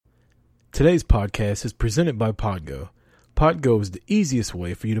Today's podcast is presented by Podgo. Podgo is the easiest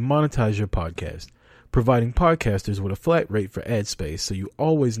way for you to monetize your podcast, providing podcasters with a flat rate for ad space so you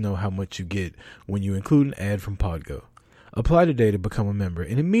always know how much you get when you include an ad from Podgo. Apply today to become a member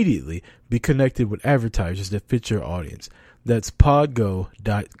and immediately be connected with advertisers that fit your audience. That's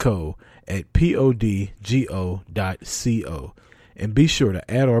podgo.co at podgo.co. And be sure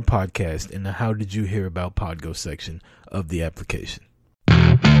to add our podcast in the How Did You Hear About Podgo section of the application.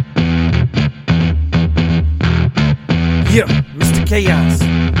 Yeah, Mr. Chaos,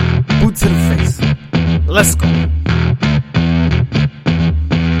 boot to the face. Let's go.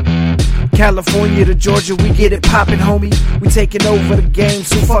 California to Georgia, we get it poppin', homie. We taking over the game,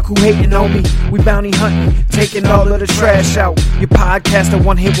 so fuck who hatin', homie. We bounty hunting, taking all of the trash out. Your podcast a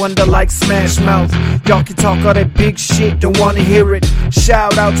one-hit wonder like Smash Mouth. Y'all can talk all that big shit, don't wanna hear it.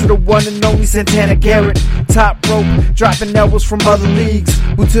 Shout out to the one and only Santana Garrett. Top rope, dropping elbows from other leagues.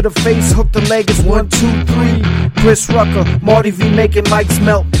 Boot to the face, hook the leg, it's 1, 2, 3. Chris Rucker, Marty V making mics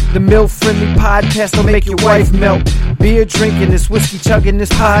melt. The mill-friendly podcast will make your wife melt. Beer drinking, this whiskey chugging, this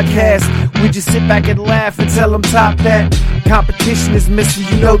podcast. We just sit back and laugh and tell them top that. Competition is missing,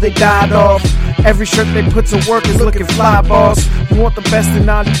 you know they died off. Every shirt they put to work is looking fly, boss. You want the best in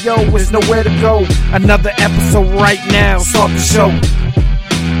audio, there's nowhere to go. Another episode right now, start the show.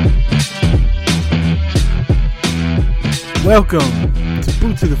 Welcome to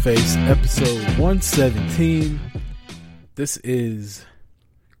Boot to the Face, episode 117. This is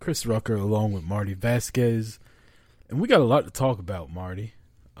Chris Rucker along with Marty Vasquez. And we got a lot to talk about, Marty.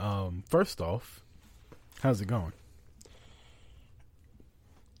 First off, how's it going?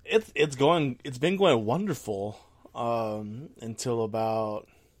 It's been going wonderful until about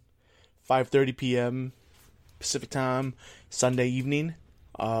 5:30 p.m. Pacific time Sunday evening.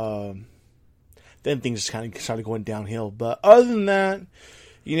 Then things just kind of started going downhill. But other than that,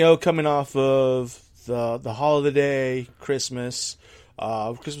 coming off of the holiday, Christmas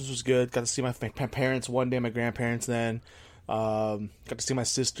was good. Got to see my parents one day, my grandparents then. Got to see my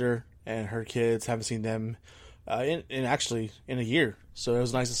sister and her kids. Haven't seen them in a year, so it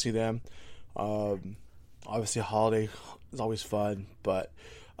was nice to see them. Obviously, a holiday is always fun, but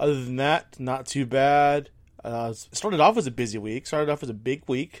other than that, not too bad. Started off as a busy week. Started off as a big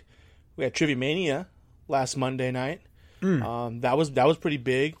week. We had Trivia Mania last Monday night. That was pretty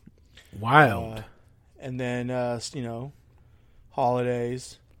big. Wild. And then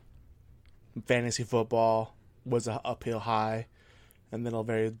holidays, fantasy football was an uphill high, and then a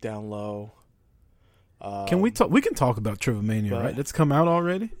very down low. Can we talk? We can talk about Trivia Mania, right? That's come out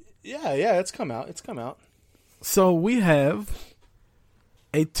already. Yeah, it's come out. So we have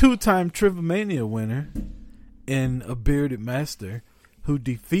a two-time Trivia Mania winner in a bearded master who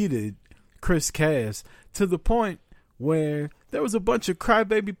defeated Chris Cass to the point where there was a bunch of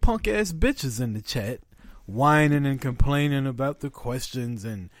crybaby punk-ass bitches in the chat whining and complaining about the questions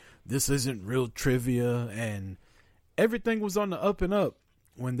and this isn't real trivia, and everything was on the up and up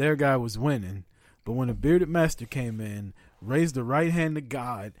when their guy was winning. But when a bearded master came in, raised the right hand to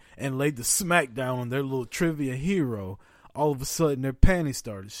God, and laid the smack down on their little trivia hero, all of a sudden their panties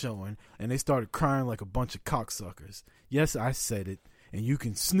started showing, and they started crying like a bunch of cocksuckers. Yes, I said it, and you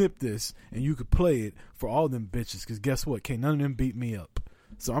can snip this, and you can play it for all them bitches, because guess what? Can't none of them beat me up.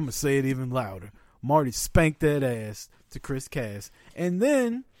 So I'm going to say it even louder. Marty spanked that ass to Chris Cass. And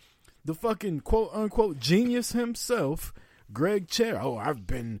then the fucking quote-unquote genius himself, Greg Chair. Oh, I've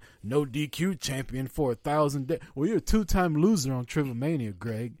been no DQ champion for 1,000 days. Well, you're a two-time loser on Trivia Mania,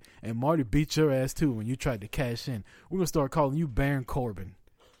 Greg. And Marty beat your ass, too, when you tried to cash in. We're going to start calling you Baron Corbin.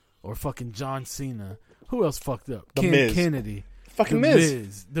 Or fucking John Cena. Who else fucked up? The Ken Miz. Kennedy. Fucking The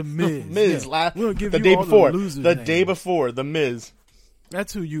Miz. The Miz. Miz. Yeah. We're gonna give the you day all before. The Day before. The Miz.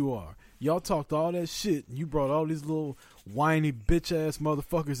 That's who you are. Y'all talked all that shit, and you brought all these little whiny bitch-ass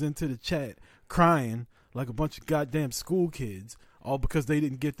motherfuckers into the chat crying like a bunch of goddamn school kids, all because they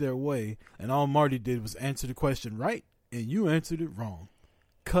didn't get their way, and all Marty did was answer the question right, and you answered it wrong.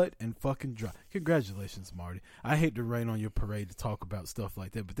 Cut and fucking dry. Congratulations, Marty. I hate to rain on your parade to talk about stuff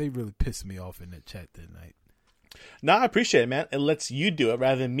like that, but they really pissed me off in that chat that night. No, I appreciate it, man. It lets you do it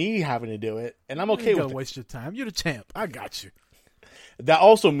rather than me having to do it, and I'm okay with it. Don't waste your time. You're the champ. I got you. That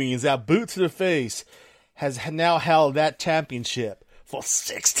also means that Boot to the Face has now held that championship for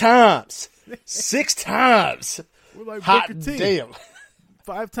 6 times. 6 times. We're like hot Booker T. damn.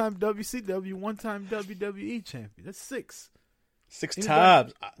 5-time WCW, 1-time WWE champion. That's 6. 6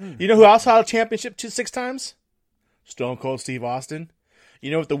 times. You know who else held a championship 6 times? Stone Cold Steve Austin.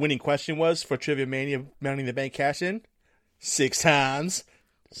 You know what the winning question was for Trivia Mania Money in the Bank cash in? 6 times.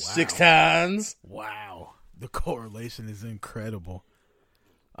 Wow. 6 times. Wow. The correlation is incredible.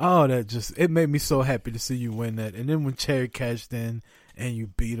 Oh, it made me so happy to see you win that. And then when Cherry cashed in and you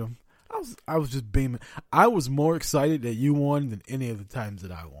beat him, I was just beaming. I was more excited that you won than any of the times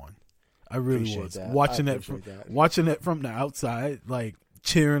that I won. I really was. Watching that from the outside, like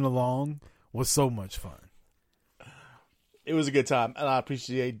cheering along, was so much fun. It was a good time, and I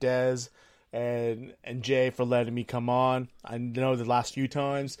appreciate Dez and Jay for letting me come on. I know the last few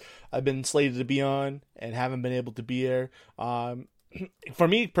times I've been slated to be on and haven't been able to be there. For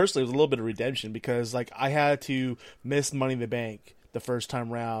me personally, it was a little bit of redemption because like I had to miss Money in the Bank the first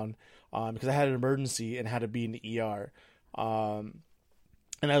time round because I had an emergency and had to be in the ER.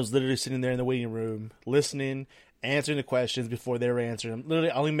 And I was literally sitting there in the waiting room listening, answering the questions before they were answering them. Literally,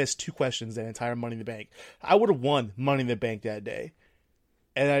 I only missed 2 questions that entire Money in the Bank. I would have won Money in the Bank that day.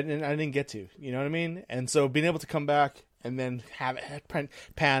 And I didn't get to. You know what I mean? And so being able to come back and then have it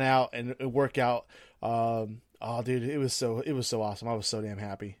pan out and work out, oh, dude, it was so awesome. I was so damn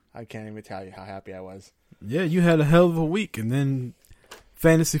happy. I can't even tell you how happy I was. Yeah, you had a hell of a week. And then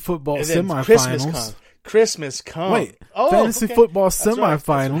fantasy football semifinals. Christmas come. Wait, fantasy football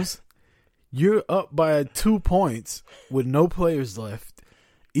semifinals. Right. You're up by 2 points with no players left.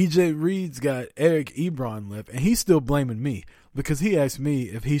 EJ Reed's got Eric Ebron left, and he's still blaming me because he asked me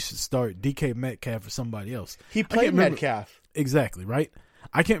if he should start DK Metcalf or somebody else. He played Metcalf. Exactly, right?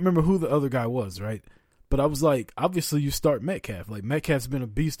 I can't remember who the other guy was, right? But I was like, obviously you start Metcalf. Like, Metcalf's been a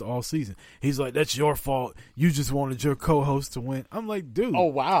beast all season. He's like, that's your fault. You just wanted your co-host to win. I'm like, dude. Oh,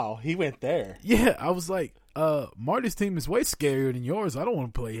 wow. He went there. Yeah, I was like, Marty's team is way scarier than yours. I don't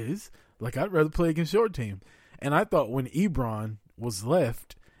want to play his. Like, I'd rather play against your team. And I thought when Ebron was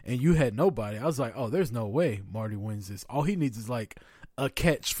left and you had nobody, I was like, oh, there's no way Marty wins this. All he needs is, like, a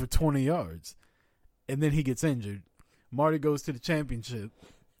catch for 20 yards. And then he gets injured. Marty goes to the championship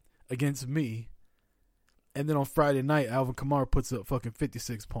against me. And then on Friday night, Alvin Kamara puts up fucking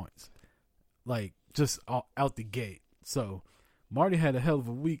 56 points. Like, just out the gate. So, Marty had a hell of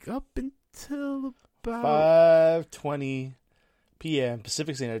a week up until about 5:20 p.m.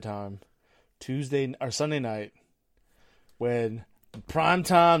 Pacific Standard Time, Sunday night, when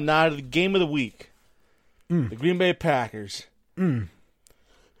primetime night of the game of the week, the Green Bay Packers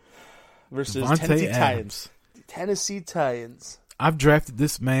versus Tennessee Titans. I've drafted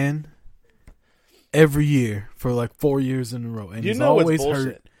this man every year for like 4 years in a row, and he's always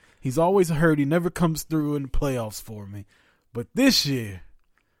hurt. He's always hurt. He never comes through in the playoffs for me. But this year,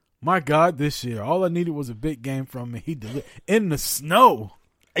 my God, all I needed was a big game from him. He delivered in the snow.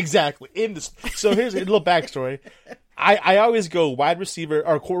 Exactly. So here's a little backstory. I always go wide receiver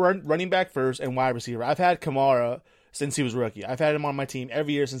or running back first and wide receiver. I've had Kamara since he was rookie. I've had him on my team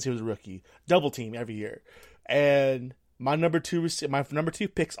every year since he was a rookie. Double team every year. And my number two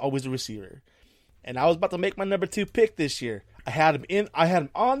pick's always a receiver. And I was about to make my number 2 pick this year. I had him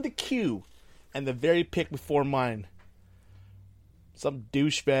on the queue, and the very pick before mine, some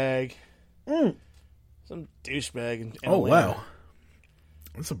douchebag. Some douchebag. In oh, Atlanta. Wow.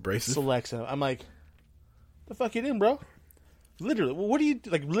 That's abrasive. Selects him. I'm like, the fuck you doing, bro? Literally. What do you...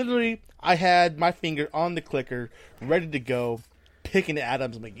 Like, literally, I had my finger on the clicker, ready to go, picking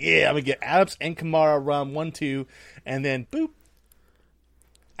Adams. I'm like, yeah, I'm going to get Adams and Kamara round 1-2, and then, boop,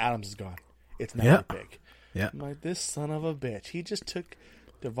 Adams is gone. It's not your pick. Yeah. I'm like, this son of a bitch. He just took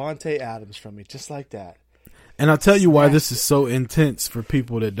Devontae Adams from me, just like that. And I'll tell you why this is so intense for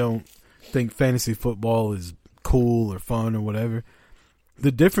people that don't think fantasy football is cool or fun or whatever.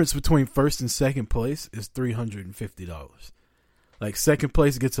 The difference between first and second place is $350. Like, second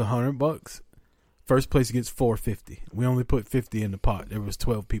place gets $100. First place gets $450. We only put $50 in the pot. There was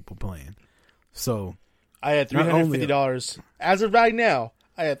 12 people playing. So I had $350. As of right now,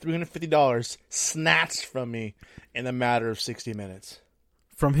 I had $350 snatched from me in a matter of 60 minutes.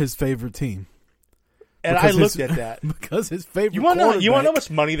 From his favorite team. And I looked at that. Because his favorite You want to know how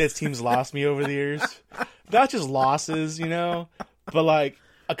much money this team's lost me over the years? Not just losses, but like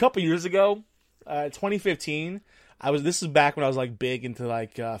a couple years ago, 2015, this is back when I was like big into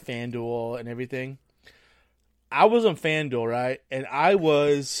like FanDuel and everything. I was on FanDuel, right? And I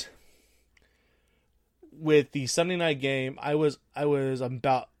was... With the Sunday night game, I was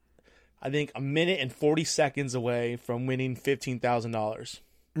about, I think, a minute and 40 seconds away from winning $15,000.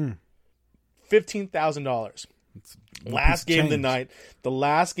 $15,000. Last game of the night. The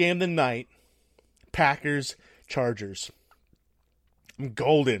last game of the night, Packers, Chargers. I'm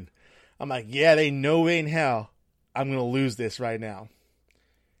golden. I'm like, yeah, they know in hell I'm going to lose this right now.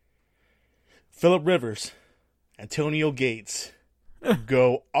 Phillip Rivers, Antonio Gates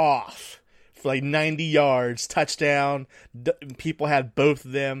go off. For like 90 yards, touchdown. People had both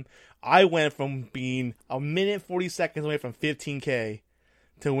of them. I went from being a minute 40 seconds away from $15K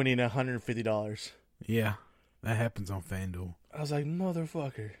to winning $150. Yeah, that happens on FanDuel. I was like,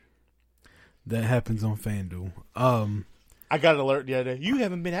 motherfucker. That happens on FanDuel. I got an alert the other day. You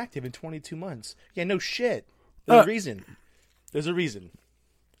haven't been active in 22 months. Yeah, no shit. There's a reason. There's a reason.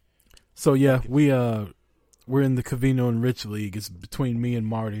 So yeah, we're in the Covino and Rich League. It's between me and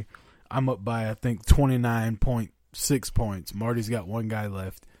Marty. I'm up by I think 29.6 points. Marty's got one guy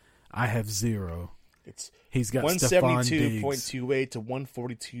left. I have 0. He's got 172.28 to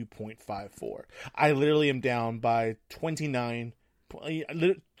 142.54. I literally am down by 30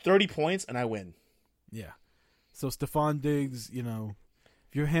 points, and I win. Yeah. So Stephon Diggs, if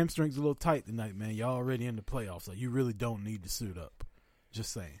your hamstring's a little tight tonight, man, y'all already in the playoffs. Like, you really don't need to suit up.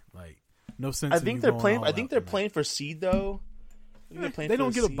 Just saying. Like, no sense. I think they're playing. I think they're playing for seed though. They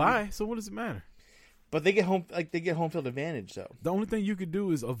don't get a bye, so what does it matter? But they get home. Like, they get home field advantage though. The only thing you could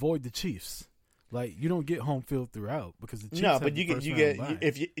do is avoid the Chiefs. Like, you don't get home field throughout because the Chiefs. No, but you get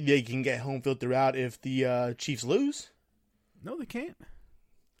if you can get home field throughout if the Chiefs lose. No, they can't.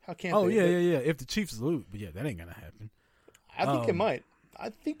 How can't? Oh they? yeah. If the Chiefs lose, but yeah, that ain't gonna happen. I think it might. I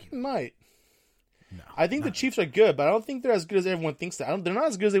think it might. No, I think the Chiefs are good, but I don't think they're as good as everyone thinks. They're not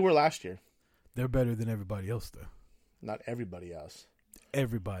as good as they were last year. They're better than everybody else, though. Not everybody else.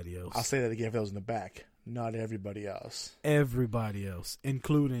 Everybody else. I'll say that again if that was in the back. Not everybody else. Everybody else,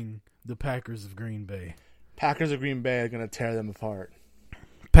 including the Packers of Green Bay. Packers of Green Bay are going to tear them apart.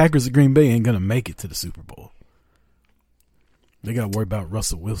 Packers of Green Bay ain't going to make it to the Super Bowl. They got to worry about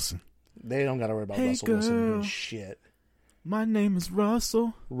Russell Wilson. They don't got to worry about Russell Wilson doing shit. My name is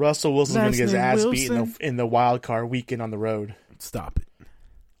Russell. Russell Wilson's going to get his ass beat in the wild card weekend on the road. Stop it.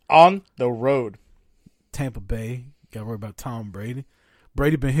 On the road. Tampa Bay. Got to worry about Tom Brady.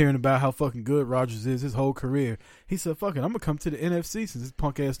 Brady been hearing about how fucking good Rodgers is his whole career. He said, fuck it, I'm going to come to the NFC since this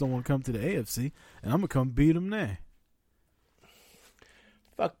punk ass don't want to come to the AFC, and I'm going to come beat him there.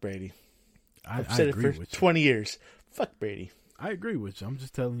 Fuck Brady. I've said it for 20 years. Fuck Brady. I agree with you. I'm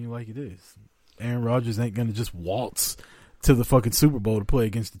just telling you like it is. Aaron Rodgers ain't going to just waltz to the fucking Super Bowl to play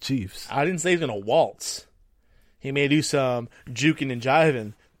against the Chiefs. I didn't say he's going to waltz. He may do some juking and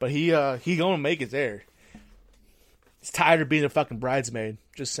jiving, but he going to make it there. He's tired of being a fucking bridesmaid.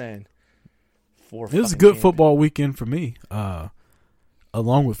 Just saying. It was a good football weekend for me.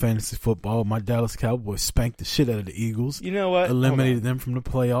 Along with fantasy football, my Dallas Cowboys spanked the shit out of the Eagles. You know what? Eliminated them from the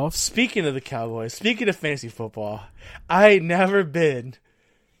playoffs. Speaking of the Cowboys, speaking of fantasy football, I ain't never been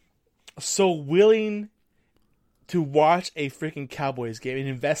so willing to watch a freaking Cowboys game and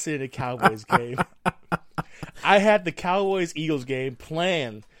invested in a Cowboys game. I had the Cowboys-Eagles game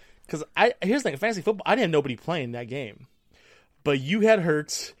planned. Because here's the thing, fantasy football, I didn't have nobody playing that game. But you had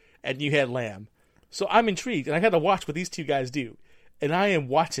Hurts and you had Lamb. So I'm intrigued, and I got to watch what these two guys do. And I am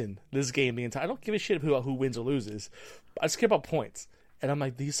watching this game the entire. I don't give a shit who wins or loses. I just care about points. And I'm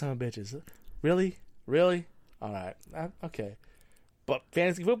like, these son of bitches. Really? All right. Okay. But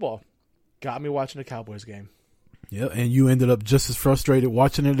fantasy football got me watching a Cowboys game. Yeah, and you ended up just as frustrated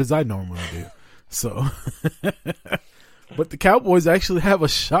watching it as I normally do. So, but the Cowboys actually have a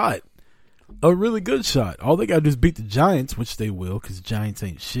shot. A really good shot. All they got to do is beat the Giants, which they will, because the Giants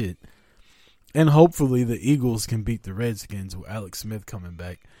ain't shit. And hopefully the Eagles can beat the Redskins with Alex Smith coming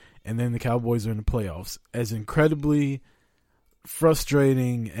back. And then the Cowboys are in the playoffs. As incredibly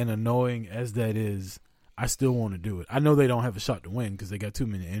frustrating and annoying as that is, I still want to do it. I know they don't have a shot to win because they got too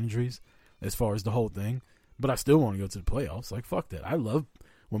many injuries as far as the whole thing. But I still want to go to the playoffs. Like, fuck that. I love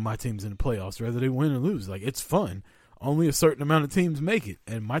when my team's in the playoffs, whether they win or lose. Like, it's fun. Only a certain amount of teams make it,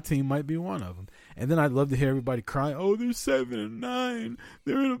 and my team might be one of them. And then I'd love to hear everybody crying, oh, they're 7-9.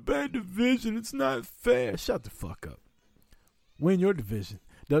 They're in a bad division. It's not fair. Shut the fuck up. Win your division.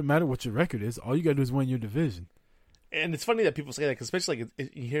 Doesn't matter what your record is. All you got to do is win your division. And it's funny that people say that, because especially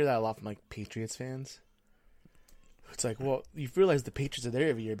you hear that a lot from like Patriots fans. It's like, well, you realize the Patriots are there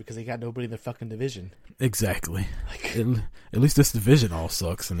every year because they got nobody in their fucking division. Exactly. Like, at least this division all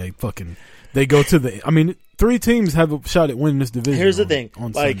sucks, and they go to the. I mean, 3 teams have a shot at winning this division. Here's the thing,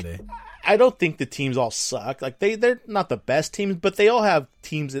 on like, Sunday. I don't think the teams all suck. Like they're not the best teams, but they all have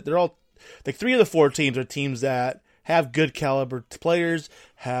teams that they're all like 3 of the 4 teams are teams that have good caliber players,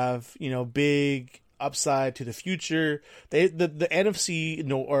 have big upside to the future. The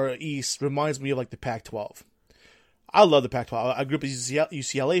NFC or East reminds me of like the Pac-12. I love the Pac-12. I grew up as a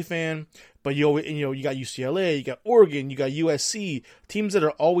UCLA fan, but you got UCLA, you got Oregon, you got USC, teams that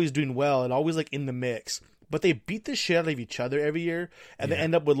are always doing well and always like in the mix. But they beat the shit out of each other every year, and they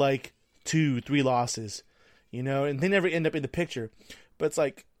end up with like 2-3 losses, and they never end up in the picture. But it's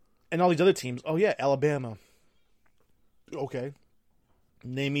like, and all these other teams. Oh yeah, Alabama. Okay,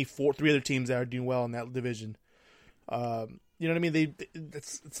 name me 3 other teams that are doing well in that division. You know what I mean?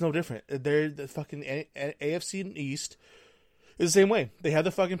 It's no different. They're the fucking AFC East is the same way. They had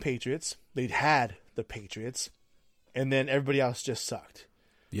the fucking Patriots. They'd had the Patriots, and then everybody else just sucked.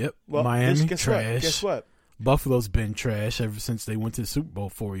 Yep. Well, Miami, guess trash. What? Guess what? Buffalo's been trash ever since they went to the Super Bowl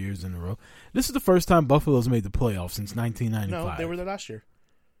 4 years in a row. This is the first time Buffalo's made the playoffs since 1995. No, they were there last year.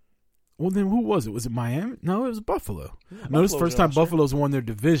 Well, then who was it? Was it Miami? No, it was Buffalo. Yeah, no, this is the first time last year. Buffalo's won their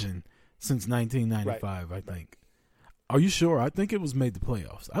division since 1995, I think. Are you sure? I think it was made the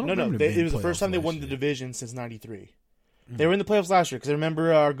playoffs. I don't remember it was the first time they won the division since '93. They were in the playoffs last year because I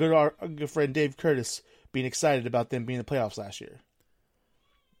remember our good friend Dave Curtis being excited about them being in the playoffs last year.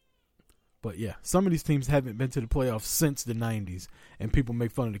 But yeah, some of these teams haven't been to the playoffs since the 90s, and people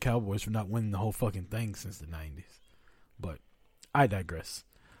make fun of the Cowboys for not winning the whole fucking thing since the 90s. But I digress.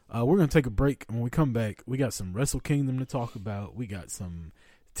 We're going to take a break, and when we come back, we got some Wrestle Kingdom to talk about. We got some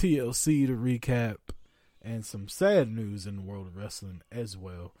TLC to recap, and some sad news in the world of wrestling as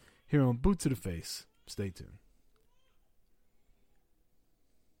well. Here on Boot to the Face. Stay tuned.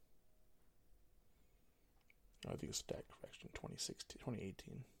 I think it's stat correction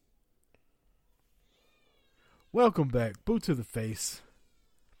 2018. Welcome back. Boot to the Face.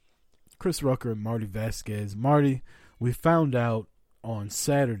 Chris Rucker and Marty Vasquez. Marty, we found out on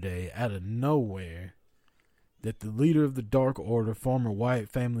Saturday out of nowhere that the leader of the Dark Order, former Wyatt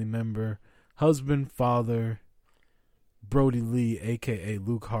family member, husband, father, Brodie Lee, a.k.a.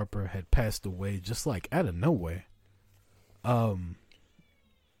 Luke Harper, had passed away just like out of nowhere. How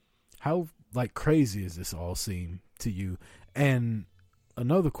like crazy does this all seem to you? And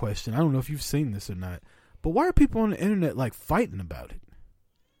another question, I don't know if you've seen this or not, but why are people on the internet like fighting about it?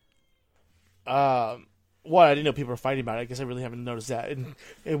 Well, I didn't know people were fighting about it. I guess I really haven't noticed that. And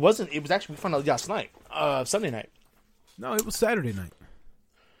it was actually, we found out last night, Sunday night. No, it was Saturday night.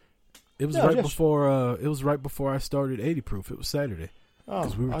 It was right before. It was right before I started 80 Proof. It was Saturday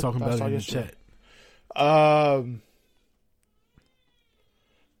because we were talking about it in the chat.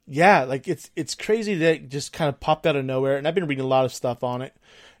 Yeah, like it's crazy that it just kind of popped out of nowhere, and I've been reading a lot of stuff on it,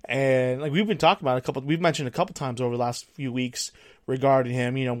 and like we've been talking about we've mentioned a couple times over the last few weeks regarding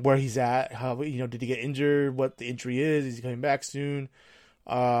him. You know, where he's at, how did he get injured, what the injury is he coming back soon?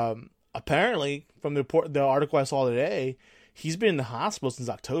 Apparently, from the article I saw today, he's been in the hospital since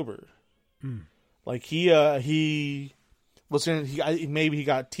October. Like he got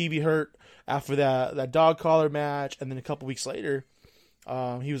TV hurt after that dog collar match, and then a couple weeks later,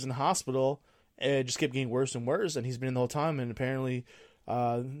 he was in the hospital and it just kept getting worse and worse, and he's been in the whole time. And apparently,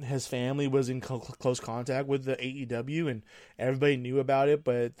 his family was in close contact with the AEW, and everybody knew about it.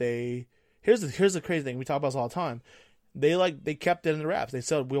 But here's the crazy thing: we talk about this all the time. They kept it in the wraps. They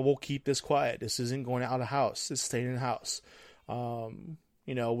said, "We'll keep this quiet. This isn't going out of the house. It's staying in the house."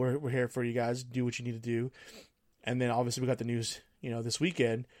 We're here for you guys. Do what you need to do. And then obviously we got the news, this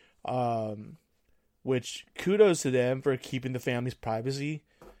weekend, which kudos to them for keeping the family's privacy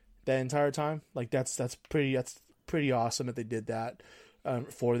that entire time. Like that's pretty awesome that they did that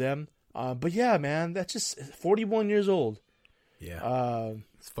for them. But yeah, man, that's just 41 years old. Yeah.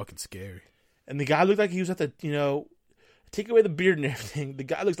 It's fucking scary. And the guy looked like he was at the, take away the beard and everything. The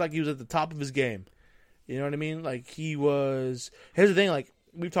guy looks like he was at the top of his game. You know what I mean? Like he was. Here's the thing, like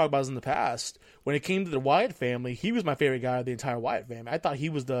we've talked about this in the past. When it came to the Wyatt family, he was my favorite guy of the entire Wyatt family. I thought he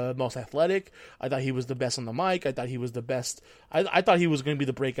was the most athletic. I thought he was the best on the mic. I thought he was the best. I thought he was going to be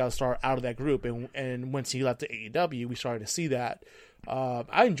the breakout star out of that group. And once he left to AEW, we started to see that.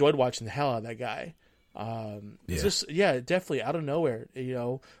 I enjoyed watching the hell out of that guy. It's just definitely out of nowhere.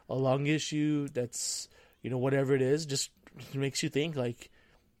 A lung issue. That's whatever it is, just makes you think like,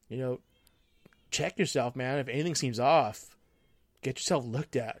 check yourself, man. If anything seems off, get yourself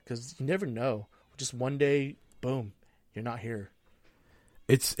looked at, because you never know. Just one day, boom, you're not here.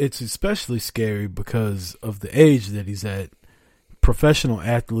 It's especially scary because of the age that he's at. Professional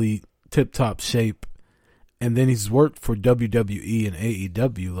athlete, tip-top shape, and then he's worked for WWE and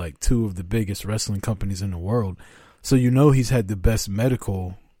AEW, like two of the biggest wrestling companies in the world. So he's had the best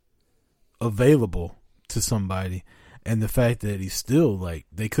medical available to somebody. And the fact that he's still, like,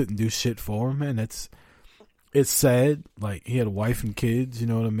 they couldn't do shit for him, man, it's sad. Like, he had a wife and kids, you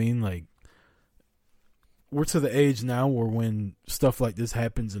know what I mean? Like, we're to the age now where when stuff like this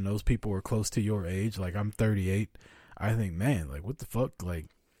happens and those people are close to your age, like, I'm 38, I think, man, like, what the fuck? Like,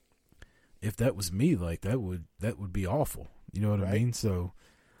 if that was me, like, that would be awful. You know what I mean? So,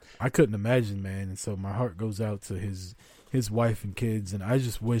 I couldn't imagine, man. And so my heart goes out to his wife and kids, and I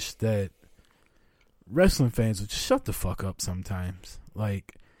just wish that wrestling fans would just shut the fuck up sometimes.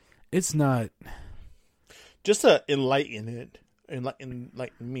 Like, it's not... Just to enlighten it,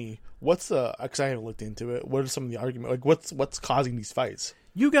 like me, what's the? Because I haven't looked into it. What are some of the arguments? Like, what's causing these fights?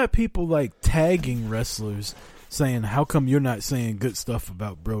 You got people like tagging wrestlers saying, "How come you're not saying good stuff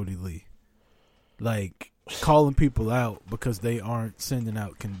about Brodie Lee?" Like calling people out because they aren't sending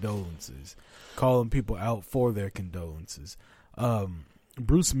out condolences, calling people out for their condolences.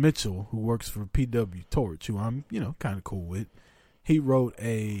 Bruce Mitchell, who works for PW Torch, who I'm kind of cool with, he wrote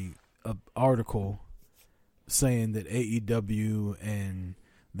a article saying that AEW and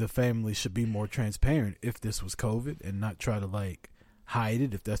the family should be more transparent if this was COVID and not try to like hide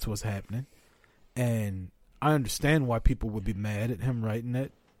it if that's what's happening. And I understand why people would be mad at him writing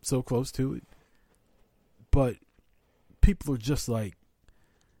that so close to it. But people are just like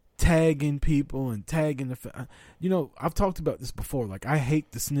tagging people and tagging I've talked about this before. Like, I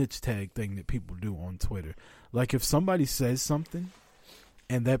hate the snitch tag thing that people do on Twitter. Like, if somebody says something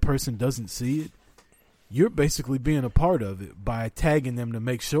and that person doesn't see it, you're basically being a part of it by tagging them to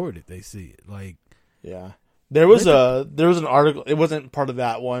make sure that they see it. Like, yeah, there was an article. It wasn't part of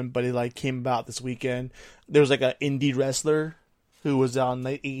that one, but it like came about this weekend. There was like an indie wrestler who was on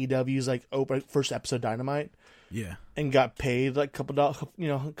like AEW's like first episode Dynamite. Yeah, and got paid like a couple dollars,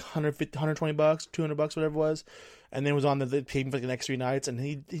 $150, $120, $200, whatever it was, and then was on the taping for like the next 3 nights, and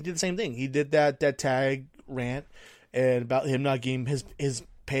he did the same thing. He did that tag rant and about him not getting his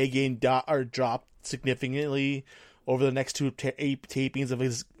pay gain dropped significantly over the next 2 tapings of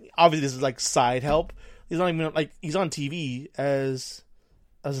his. Obviously, this is like side help. He's not even like he's on TV as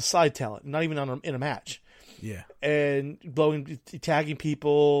a side talent, not even in a match. Yeah, and tagging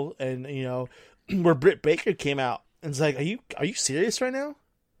people, and where Britt Baker came out and it's like, are you serious right now?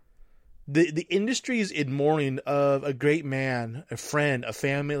 The industry is in mourning of a great man, a friend, a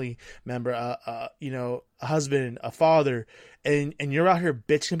family member, a husband, a father, and you're out here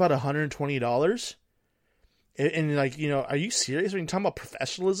bitching about $120. And like, are you serious? Are you talking about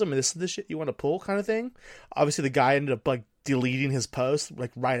professionalism and this is the shit you want to pull kind of thing? Obviously, the guy ended up like deleting his post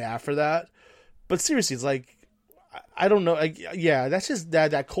like right after that. But seriously, it's like, I don't know. Like, yeah, that's just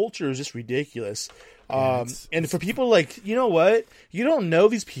that culture is just ridiculous. And for people like, you know what? You don't know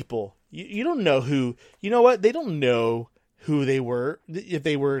these people. You don't know who. You know what? They don't know who they were, if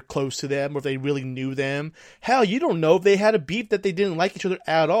they were close to them or if they really knew them. Hell, you don't know if they had a beef that they didn't like each other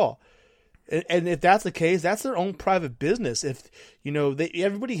at all. And if that's the case, that's their own private business. If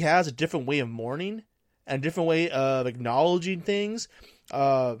everybody has a different way of mourning and a different way of acknowledging things.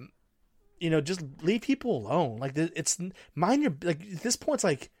 Just leave people alone. Like, it's mind your, like, at this point, it's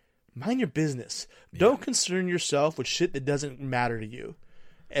like, mind your business. Yeah. Don't concern yourself with shit that doesn't matter to you.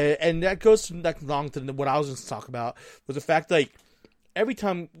 And that goes to like along to what I was going to talk about was the fact like every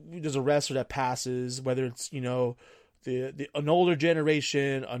time there's a wrestler that passes, whether it's an older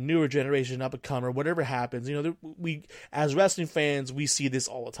generation, a newer generation, up and comer, whatever happens, we as wrestling fans we see this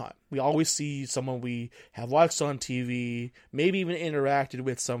all the time. We always see someone we have watched on TV, maybe even interacted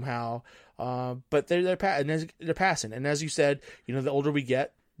with somehow, but they're passing. And as you said, the older we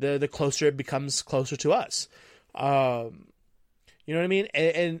get, the closer it becomes closer to us. You know what I mean?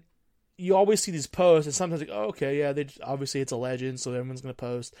 And you always see these posts, and sometimes like, oh, okay, yeah, obviously it's a legend, so everyone's going to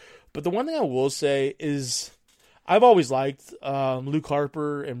post. But the one thing I will say is, I've always liked Luke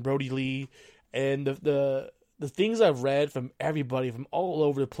Harper and Brodie Lee, and the things I've read from everybody from all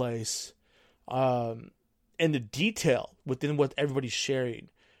over the place, and the detail within what everybody's sharing,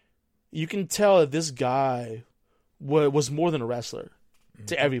 you can tell that this guy was more than a wrestler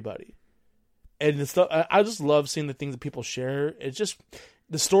to everybody. And the stuff, I just love seeing the things that people share. It's just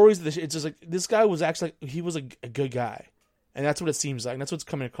the stories. It's just like this guy was actually he was a good guy, and that's what it seems like. And that's what's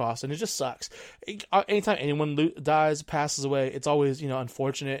coming across, and it just sucks. Anytime anyone dies, passes away, it's always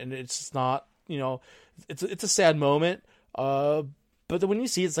unfortunate, and it's just not it's a sad moment. But then when you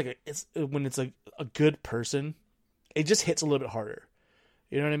see when it's like a good person, it just hits a little bit harder.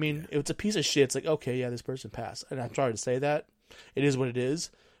 You know what I mean? Yeah. If it's a piece of shit, it's like, okay, yeah, this person passed, and I'm sorry to say that. It is what it is.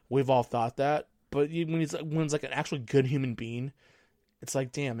 We've all thought that. But when it's like an actual good human being, it's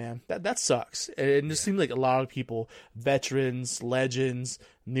like, damn, man, that sucks. And it just seems like a lot of people, veterans, legends,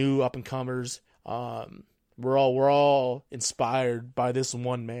 new up and comers, we're all inspired by this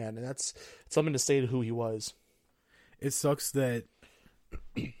one man, and that's something to say to who he was. It sucks that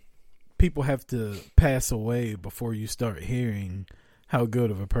people have to pass away before you start hearing how good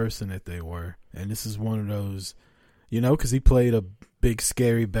of a person that they were, and this is one of those, because he played a big,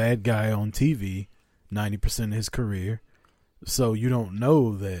 scary, bad guy on TV 90% of his career. So you don't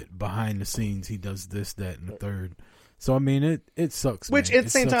know that behind the scenes he does this, that, and the third. So, I mean, it sucks, Which, man. at the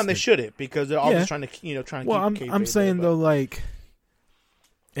same time, they shouldn't, because they're always trying to keep I'm saying, though, like,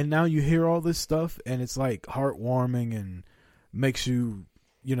 and now you hear all this stuff, and it's, like, heartwarming and makes you,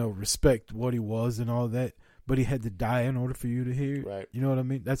 respect what he was and all that. But he had to die in order for you to hear. Right. You know what I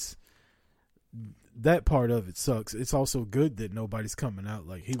mean? That part of it sucks. It's also good that nobody's coming out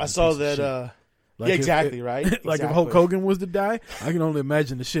like he was. I saw that. Yeah, exactly, right? Like if Hulk Hogan was to die, I can only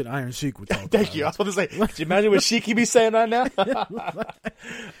imagine the shit Iron Sheik would talk about. Thank you. I was about to say, could you imagine what Sheik be saying right now?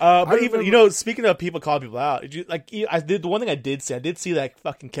 But even, speaking of people calling people out, the one thing I did see that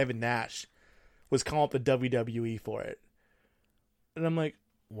fucking Kevin Nash was calling up the WWE for it. And I'm like,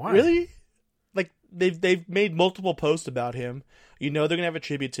 why? Really? Like, they've made multiple posts about him. They're going to have a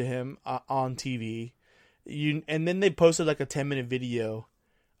tribute to him on TV. And then they posted like a 10-minute video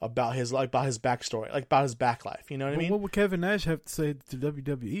about his backstory, like about his back life. You know what I mean? What would Kevin Nash have to say to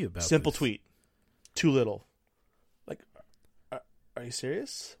WWE about Simple this? tweet. Too little. Like, are you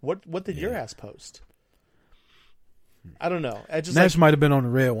serious? What did your ass post? I don't know. Nash might have been on the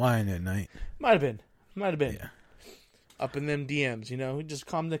red wine that night. Might have been. Yeah. Up in them DMs, just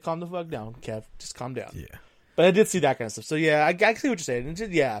calm the fuck down, Kev. Just calm down. Yeah. But I did see that kind of stuff. So yeah, I see what you're saying.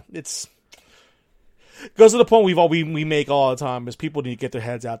 It's goes to the point we make all the time is people need to get their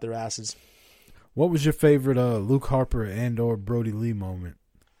heads out their asses. What was your favorite Luke Harper and or Brodie Lee moment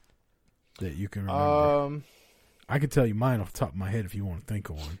that you can remember? I can tell you mine off the top of my head if you want to think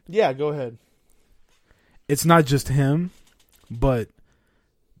of one. Yeah, go ahead. It's not just him, but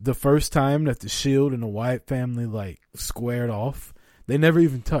the first time that the Shield and the Wyatt family squared off, they never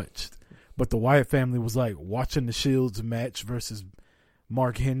even touched. But the Wyatt family was watching the Shield's match versus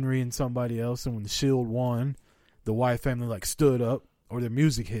Mark Henry and somebody else, and when the Shield won, the Wyatt family stood up or their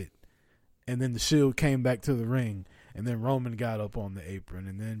music hit, and then the Shield came back to the ring, and then Roman got up on the apron,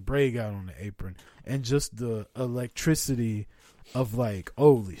 and then Bray got on the apron, and just the electricity of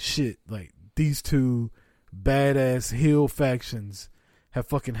holy shit, these two badass heel factions have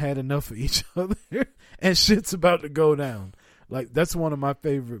fucking had enough of each other, and shit's about to go down. That's one of my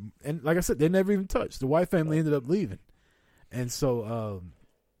favorite, and like I said, they never even touched. The Wyatt family ended up leaving. And so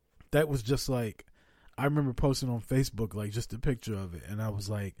that was just I remember posting on Facebook just a picture of it, and I was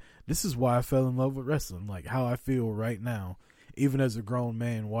like, this is why I fell in love with wrestling, how I feel right now, even as a grown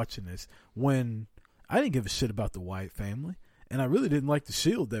man watching this, when I didn't give a shit about the Wyatt family, and I really didn't like the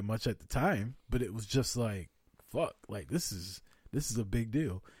Shield that much at the time, but it was just fuck, this is a big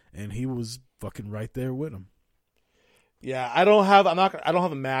deal, and he was fucking right there with him. Yeah, I don't have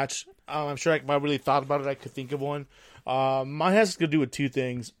a match. I'm sure if I really thought about it, I could think of one. Mine has to do with two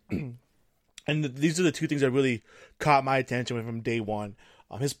things, and these are the two things that really caught my attention from day one.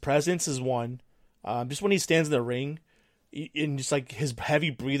 His presence is one. Just when he stands in the ring, and just his heavy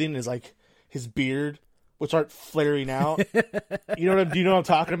breathing is his beard would start flaring out. Do you know what I'm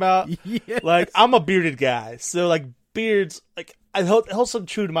talking about? Yes. I'm a bearded guy, so beards it holds something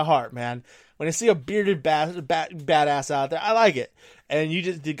true to my heart, man. When I see a bearded badass out there, I like it. And you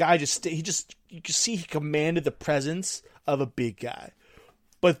can see he commanded the presence of a big guy.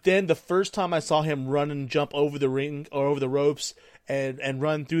 But then the first time I saw him run and jump over the ring or over the ropes and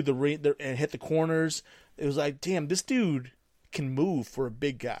run through the ring and hit the corners, it was damn, this dude can move for a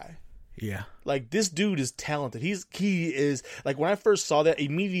big guy. Yeah. This dude is talented. He is when I first saw that,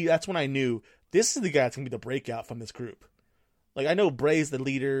 immediately that's when I knew this is the guy that's gonna be the breakout from this group. I know Bray's the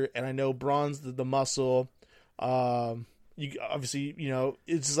leader, and I know Braun's the muscle. You obviously,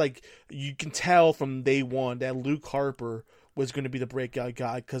 it's just you can tell from day one that Luke Harper was going to be the breakout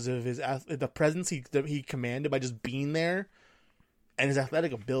guy because of the presence he commanded by just being there, and his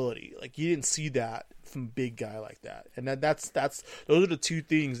athletic ability. You didn't see that from a big guy like that, and that's those are the two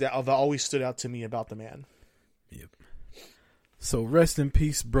things that have always stood out to me about the man. Yep. So rest in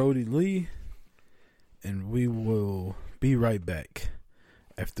peace, Brodie Lee, and we will be right back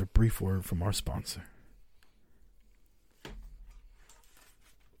after a brief word from our sponsor.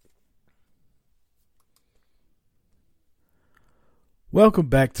 Welcome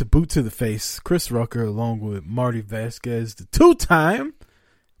back to Boot to the Face. Chris Rucker along with Marty Vasquez, the two-time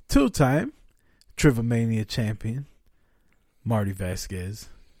Trivomania champion. Marty Vasquez.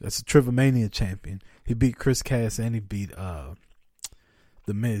 That's a Trivomania champion. He beat Chris Cass and he beat The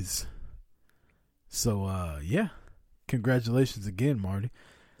Miz. So, yeah. Congratulations again, Marty.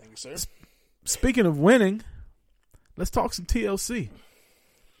 Thank you, sir. Speaking of winning, let's talk some TLC.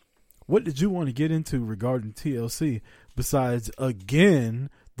 What did you want to get into regarding TLC besides, again,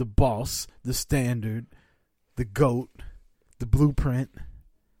 the boss, the standard, the GOAT, the blueprint,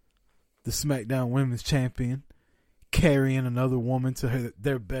 the SmackDown Women's Champion, carrying another woman to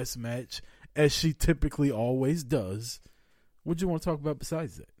their best match, as she typically always does? What do you want to talk about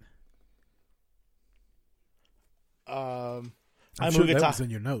besides that? I'm sure that was in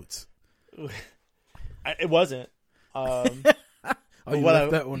your notes. It wasn't. Oh, you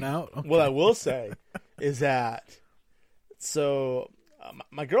left that one out? Okay. What I will say is that,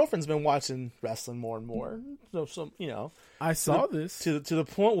 my girlfriend's been watching wrestling more and more. So I saw this. To the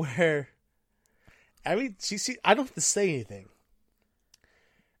point where, I don't have to say anything.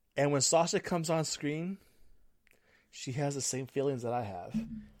 And when Sasha comes on screen, she has the same feelings that I have.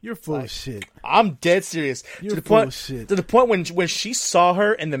 You're full of shit. I'm dead serious. You're full of shit. To the point when she saw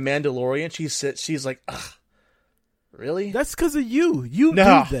her in The Mandalorian, she's like, ugh, really? That's because of you. You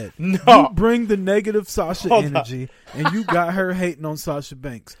No, do that. no. You bring the negative Sasha Hold energy, and you got her hating on Sasha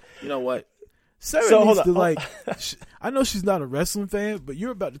Banks. You know what? Sarah So, needs hold to on. I know she's not a wrestling fan, but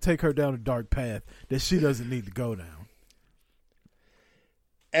you're about to take her down a dark path that she doesn't need to go down.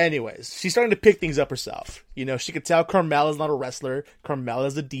 Anyways, she's starting to pick things up herself. She could tell Carmella's not a wrestler.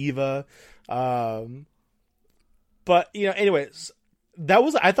 Carmella's a diva. But, anyways,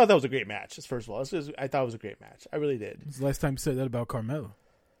 I thought that was a great match, first of all. I thought it was a great match. I really did. When's the last time you said that about Carmella?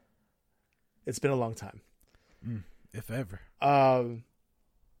 It's been a long time. If ever.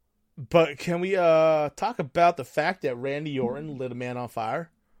 But can we talk about the fact that Randy Orton lit a man on fire?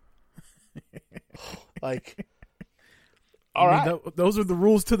 All right. Those are the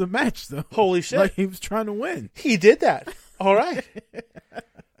rules to the match, though. Holy shit. Like, he was trying to win. He did that. All right.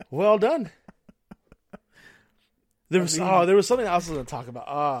 Well done. There was something else I was going to talk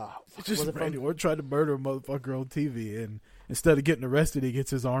about. Just Randy Orton tried to murder a motherfucker on TV, and instead of getting arrested, he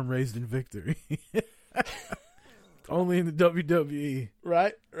gets his arm raised in victory. Only in the WWE.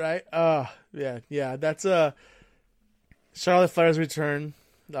 Right. Yeah. That's Charlotte Flair's return.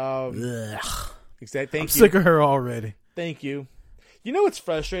 Exactly. I'm sick of her already. Thank you. You know what's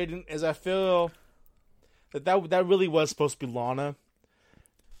frustrating is I feel that really was supposed to be Lana,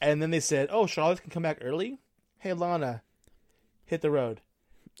 and then they said, "Oh, Charlotte can come back early. Hey, Lana, hit the road.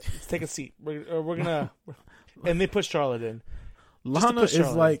 Let's take a seat. We're gonna," and they put Charlotte in. Lana is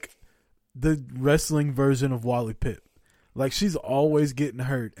like the wrestling version of Wally Pipp. Like, she's always getting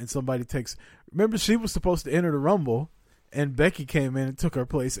hurt, and somebody takes. Remember, she was supposed to enter the Rumble, and Becky came in and took her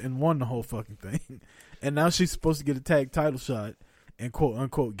place and won the whole fucking thing. And now she's supposed to get a tag title shot and quote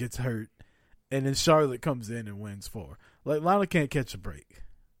unquote gets hurt. And then Charlotte comes in and wins for her. Like, Lana can't catch a break.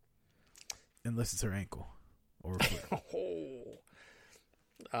 Unless it's her ankle or her foot.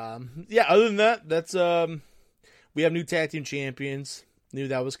 Yeah, other than that, that's we have new tag team champions. Knew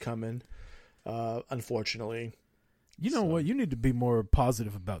that was coming. Unfortunately. You know what? You need to be more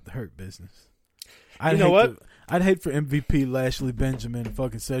positive about the Hurt Business. You know what? I'd hate for MVP Lashley Benjamin and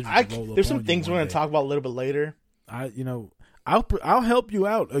fucking Cedric to roll up. There's some things we're going to talk about a little bit lader. I'll help you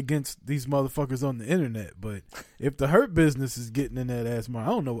out against these motherfuckers on the internet, but if the Hurt Business is getting in that ass, I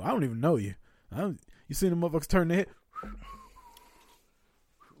don't know. I don't even know you. You seen the motherfuckers turn their head?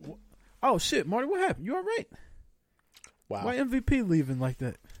 Oh shit, Marty, what happened? You all right? Wow. Why MVP leaving like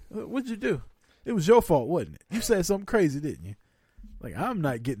that? What'd you do? It was your fault, wasn't it? You said something crazy, didn't you? Like, I'm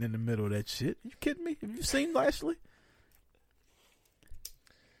not getting in the middle of that shit. You kidding me? Have you seen Lashley?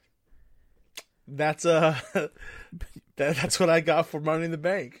 That's that's what I got for Money in the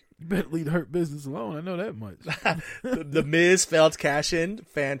Bank. You better leave the Hurt Business alone. I know that much. the Miz failed cash in.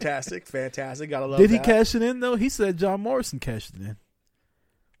 Fantastic. Gotta love Did that. he cash it in, though? He said John Morrison cashed it in.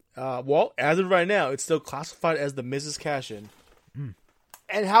 Well, as of right now, it's still classified as the Miz's cash in.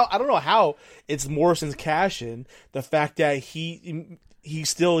 And I don't know how it's Morrison's cash in. The fact that he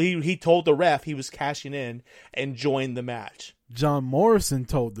told the ref he was cashing in and joined the match. John Morrison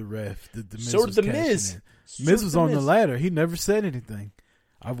told the ref that the Miz So was did the cashing Miz. in. Miz was on the ladder. He never said anything.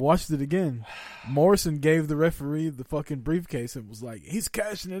 I've watched it again. Morrison gave the referee the fucking briefcase and was like, he's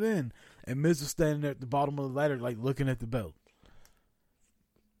cashing it in. And Miz was standing there at the bottom of the ladder like looking at the belt.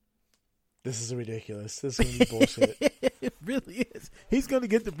 This is ridiculous. This is going to be bullshit. It really is. He's going to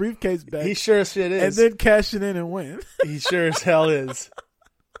get the briefcase back. He sure as shit is. And then cash it in and win. He sure as hell is.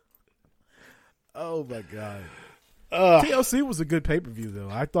 Oh, my God. TLC was a good pay-per-view, though.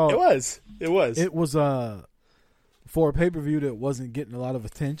 I thought It was. It was, for a pay-per-view that wasn't getting a lot of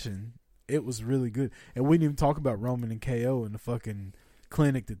attention, it was really good. And we didn't even talk about Roman and KO in the fucking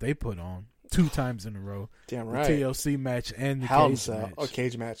clinic that they put on 2 times in a row. Damn right. The TLC match and the cage match. Oh,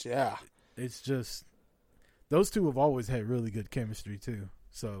 cage match, yeah. It's just, those two have always had really good chemistry, too.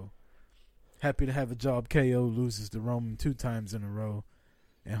 So, happy to have a job. KO loses to Roman 2 times in a row.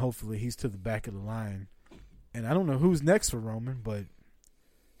 And hopefully he's to the back of the line. And I don't know who's next for Roman, but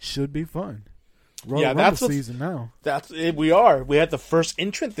should be fun. Yeah, that's season now. That's it. We had the first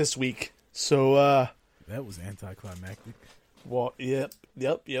entrant this week. So that was anticlimactic. Well, yep.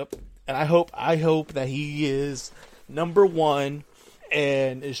 And I hope that he is number 1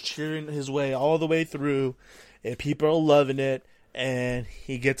 and is cheering his way all the way through and people are loving it, and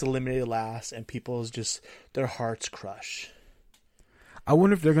he gets eliminated last, and people's just their hearts crush. I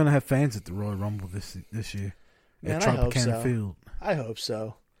wonder if they're gonna have fans at the Royal Rumble this year Man, at I hope Tropicana so. Field. I hope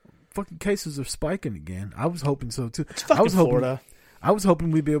so. Fucking cases are spiking again. I was hoping so too. It's fucking Florida. I was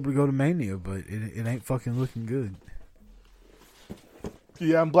hoping we'd be able to go to Mania, but it ain't fucking looking good.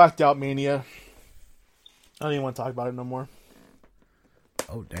 Yeah, I'm blacked out, Mania. I don't even want to talk about it no more.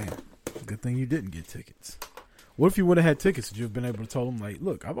 Oh, damn. Good thing you didn't get tickets. What if you would have had tickets and you have been able to tell them, like,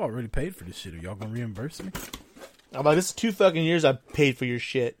 look, I've already paid for this shit. Are y'all going to reimburse me? I'm like, this is 2 fucking years I paid for your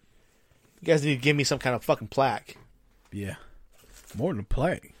shit. You guys need to give me some kind of fucking plaque. Yeah. More than a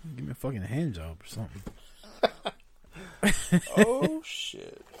plaque. Give me a fucking hand job or something. Oh,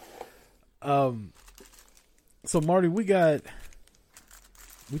 shit. So, Marty, we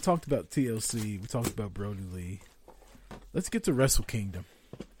talked about TLC. We talked about Brodie Lee. Let's get to Wrestle Kingdom.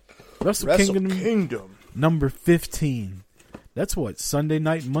 Wrestle Kingdom number 15. That's what, Sunday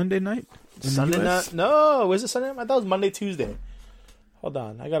night, Monday night? Sunday night? No, was it Sunday night? I thought it was Monday, Tuesday. Hold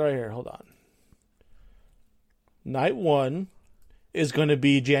on. I got it right here. Hold on. Night 1 is going to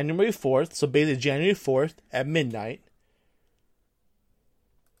be January 4th. So basically January 4th at midnight.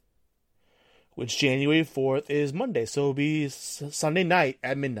 Which January 4th is Monday. So it'll be Sunday night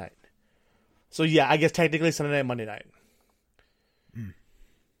at midnight. So yeah, I guess technically Sunday night, Monday night.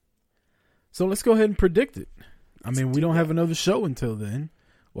 So let's go ahead and predict it. I mean, we don't have another show until then.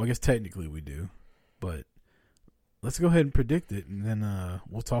 Well, I guess technically we do. But let's go ahead and predict it, and then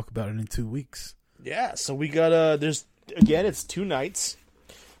we'll talk about it in 2 weeks. Yeah, so we got, it's 2 nights.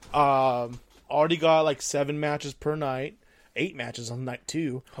 Already got like 7 matches per night. 8 matches on night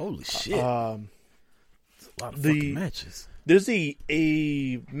 2. Holy shit. That's a lot of fucking matches. There's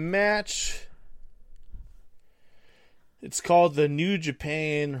a match. It's called the New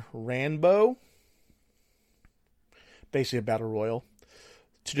Japan Ranbo. Basically a battle royal.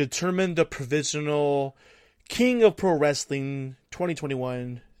 To determine the provisional King of Pro Wrestling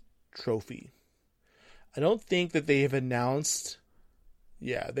 2021 trophy. I don't think that they have announced.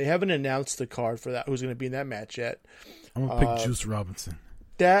 Yeah, they haven't announced the card for that. Who's going to be in that match yet? I'm gonna pick Juice Robinson.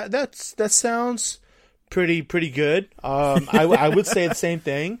 That sounds pretty good. I would say the same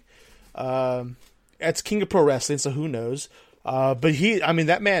thing. It's King of Pro Wrestling, so who knows? But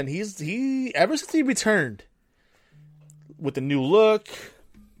that man, he ever since he returned with the new look,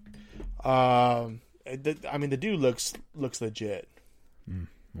 the dude looks legit.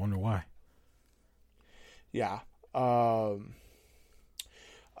 Wonder why. Yeah. Other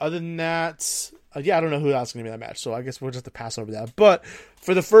than that, I don't know who else is going to be in that match, so I guess we'll just have to pass over that. But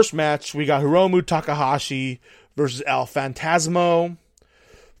for the first match, we got Hiromu Takahashi versus El Phantasmo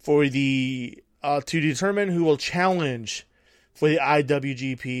for the to determine who will challenge for the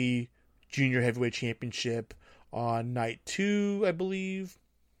IWGP Junior Heavyweight Championship on night 2, I believe.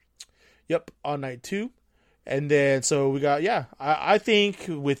 Yep, on night 2. And then, so we got, I think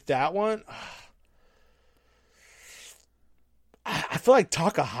with that one, I feel like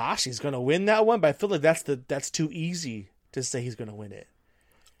Takahashi's going to win that one, but I feel like that's too easy to say he's going to win it.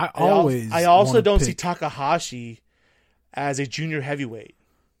 I also don't see Takahashi as a junior heavyweight.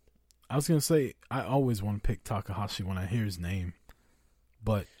 I was going to say, I always want to pick Takahashi when I hear his name,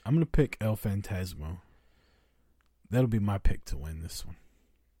 but I'm going to pick El Phantasmo. That'll be my pick to win this one.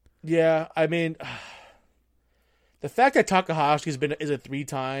 Yeah, I mean, the fact that Takahashi is a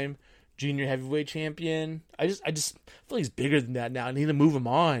 3-time junior heavyweight champion, I just feel he's bigger than that now. I need to move him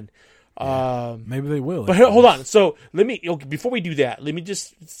on. Yeah, maybe they will. But hold on. So before we do that, let me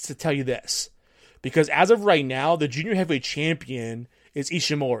just tell you this, because as of right now, the junior heavyweight champion is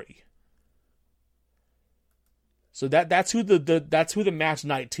Ishimori. So that's who the match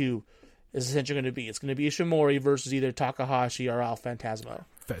night 2 is essentially going to be. It's going to be Ishimori versus either Takahashi or El Phantasmo.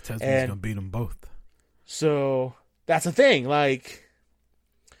 Phantasmo's going to beat them both. So that's the thing. Like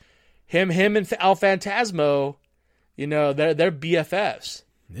him and El Phantasmo, they're BFFs.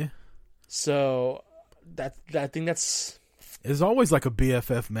 Yeah. So I think that's. There's always like a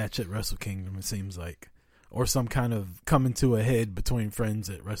BFF match at Wrestle Kingdom. It seems like, or some kind of coming to a head between friends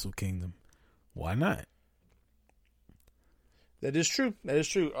at Wrestle Kingdom. Why not? That is true.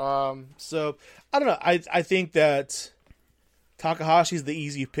 So I don't know. I think that Takahashi's the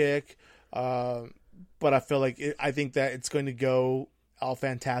easy pick, but I feel like I think that it's going to go El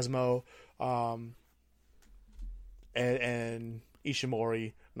Phantasmo, and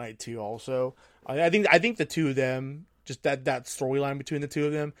Ishimori night 2 also. I think the two of them, just that storyline between the two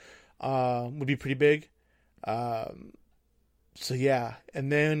of them, would be pretty big. So yeah,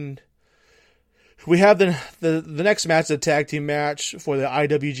 and then we have the next match, the tag team match for the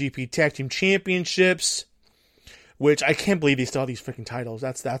IWGP Tag Team Championships. which I can't believe they still have these freaking titles.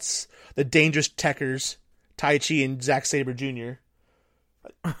 That's the Dangerous Tekkers, Tai Chi and Zack Sabre Jr.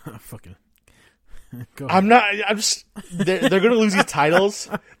 Fucking. I'm just. They're going to lose these titles.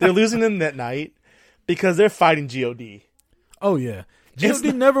 They're losing them that night because they're fighting God. Oh yeah,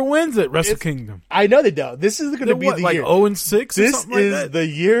 God never wins at Wrestle Kingdom. I know they don't. This is going to be the like year. 0-6. This is the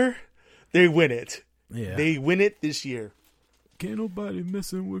year they win it. Yeah, they win it this year. Can't nobody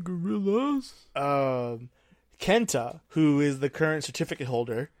messing with gorillas. Kenta, who is the current certificate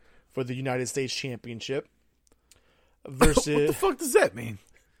holder for the United States Championship, versus what the fuck does that mean?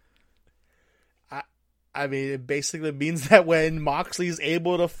 I mean, it basically means that when Moxley's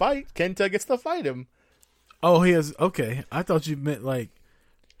able to fight, Kenta gets to fight him. Oh, he has. Okay, I thought you meant like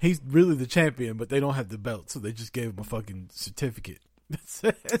he's really the champion, but they don't have the belt, so they just gave him a fucking certificate.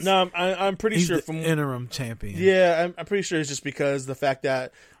 No, I'm pretty he's sure the from interim champion. Yeah, I'm pretty sure it's just because the fact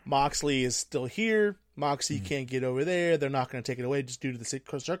that Moxley is still here, Moxley can't get over there. They're not going to take it away just due to the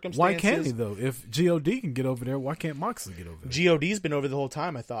circumstances. Why can't he though? If God can get over there, why can't Moxley get over there? God's been over the whole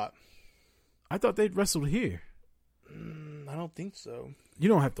time. I thought they'd wrestled here. I don't think so. You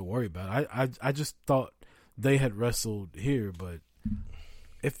don't have to worry about it. I just thought they had wrestled here, but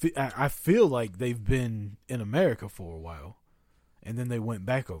I feel like they've been in America for a while, and then they went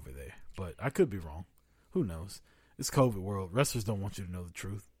back over there. But I could be wrong. Who knows? It's COVID world. Wrestlers don't want you to know the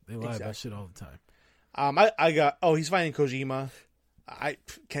truth. They lie about shit all the time. I got. Oh, he's fighting Kojima.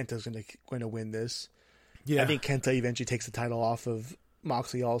 Kenta's going to win this. Yeah, I think Kenta eventually takes the title off of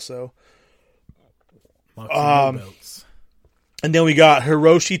Moxley also. Moxley no belts. And then we got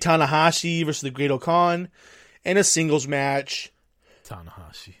Hiroshi Tanahashi versus the Great Okan in a singles match.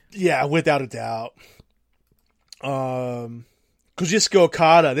 Tanahashi. Yeah, without a doubt. Kazuchika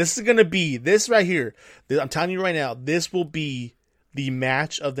Okada. This is going to be, this right here. I'm telling you right now, this will be the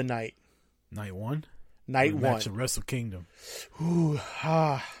match of the night. Night one? Night one. Match of Wrestle Kingdom. Ooh,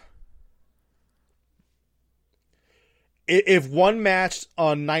 If one match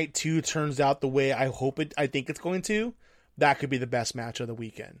on night 2 turns out the way I think it's going to, that could be the best match of the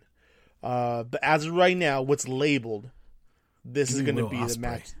weekend. But as of right now, what's labeled, this is going to be the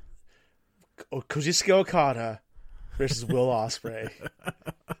match. Kazuchika Okada versus Will Ospreay.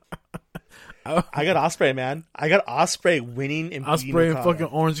 I got Ospreay, man. I got Ospreay winning and beating Ospreay Okada. and fucking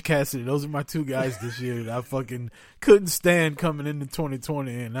Orange Cassidy. Those are my two guys this year that I fucking couldn't stand coming into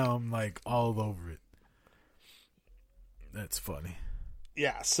 2020, and now I'm like all over it. That's funny.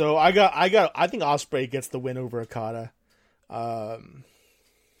 Yeah, so I think Ospreay gets the win over Okada.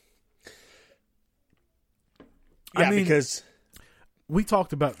 Because we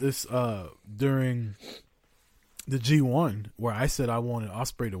talked about this during the G1 where I said I wanted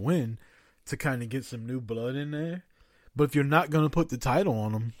Ospreay to win to kind of get some new blood in there. But if you're not going to put the title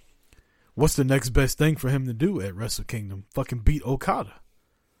on him, what's the next best thing for him to do at Wrestle Kingdom? Fucking beat Okada.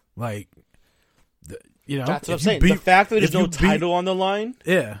 Like, that's what I'm saying. The fact that there's no title on the line.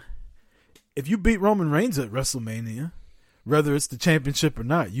 Yeah. If you beat Roman Reigns at WrestleMania, whether it's the championship or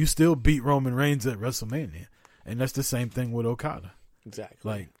not, you still beat Roman Reigns at WrestleMania. And that's the same thing with Okada.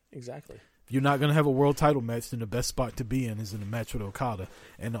 Exactly. Exactly. If you're not going to have a world title match, then the best spot to be in is in a match with Okada.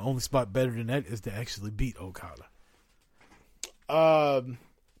 And the only spot better than that is to actually beat Okada.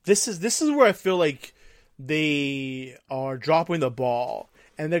 This is where I feel like they are dropping the ball.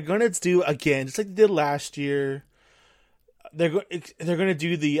 And they're going to do, again, just like they did last year, they're going to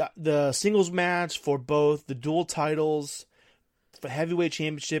do the singles match for both the dual titles, the heavyweight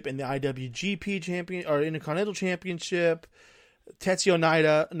championship and the IWGP champion or Intercontinental Championship. Tetsuya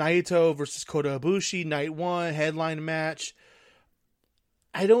Naito versus Kota Ibushi, night 1, headline match.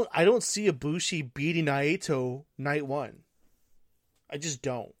 I don't see Ibushi beating Naito night 1. I just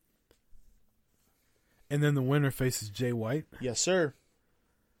don't. And then the winner faces Jay White? Yes, sir.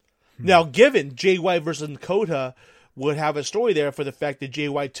 Now, given Jay White versus Kota would have a story there for the fact that Jay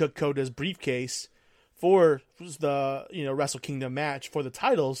White took Kota's briefcase for the Wrestle Kingdom match for the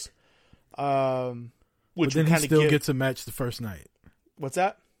titles, which but then he still gets a match the first night. What's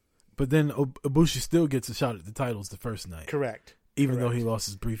that? But then Ibushi still gets a shot at the titles the first night. Correct. Even though he lost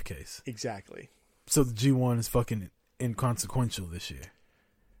his briefcase. Exactly. So the G1 is fucking inconsequential this year.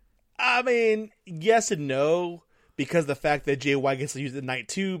 I mean, yes and no. Because the fact that Jay White gets to use it night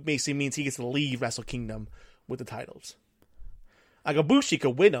 2 basically means he gets to leave Wrestle Kingdom with the titles. Like Ibushi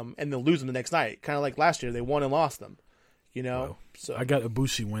could win them and then lose them the next night. Kind of like last year. They won and lost them. Well, so I got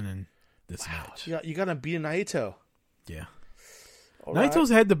Ibushi winning this match. You got to beat Naito. Yeah. All Naito's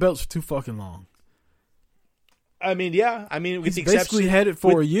had the belts for too fucking long. I mean, yeah. I mean, he's basically had it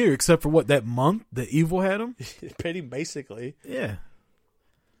for a year, except for that month that Evil had him? Pretty basically. Yeah.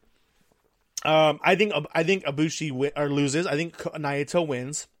 I think Ibushi loses. I think Naito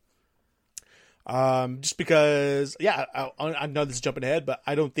wins. Just because, I know this is jumping ahead, but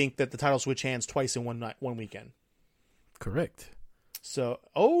I don't think that the title switch hands twice in one weekend. Correct. So,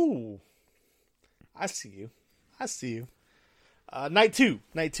 I see you. Night two.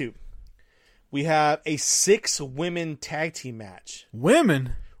 We have a 6-women tag team match.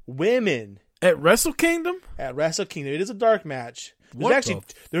 Women at Wrestle Kingdom. It is a dark match.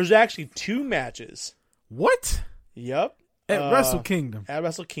 There's actually 2 matches. What? Yep. At Wrestle Kingdom. At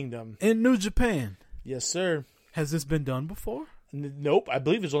Wrestle Kingdom. In New Japan. Yes, sir. Has this been done before? Nope. I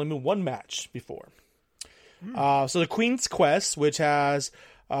believe there's only been 1 match before. So the Queen's Quest, which has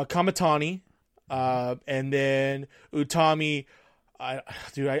Kamitani, and then Utami.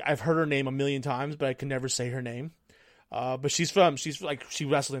 I've heard her name a million times, but I can never say her name. But she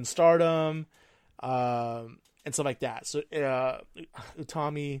wrestled in Stardom, and stuff like that. So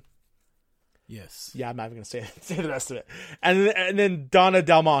Utami. Yes. Yeah, I'm not even gonna say the rest of it. And then Donna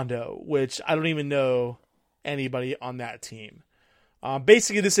Del Mondo, which I don't even know anybody on that team.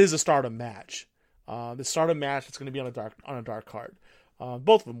 Basically, this is a Stardom match. The Stardom match is going to be on a dark card.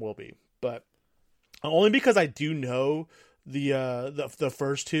 Both of them will be, but only because I do know the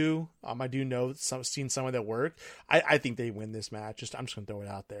first 2. I do know seen some of their work. I think they win this match. I'm just going to throw it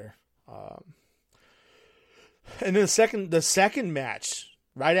out there. And then the second match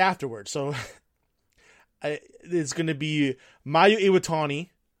right afterwards. So it's going to be Mayu Iwatani,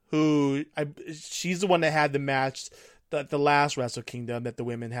 who she's the one that had the match the last Wrestle Kingdom that the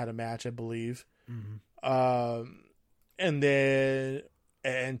women had a match, I believe. Mm-hmm.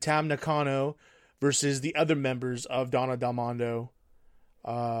 And Tam Nakano versus the other members of Donna Del Mondo.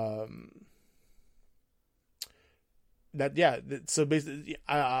 So basically,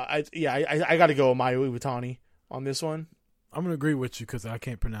 I got to go with Mayu Iwatani on this one. I'm gonna agree with you because I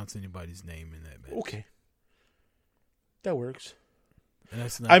can't pronounce anybody's name in that match. Okay, that works. And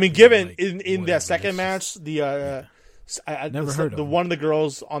that's not given in that second match, I never heard of the one of the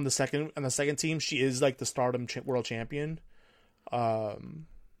girls on the second team, she is like the Stardom world champion. But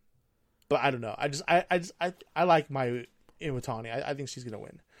I don't know. I like my Iwatani. I think she's gonna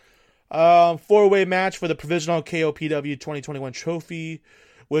win. 4-way match for the provisional KOPW 2021 trophy,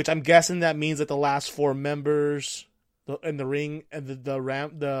 which I'm guessing that means that the last 4 members in the ring and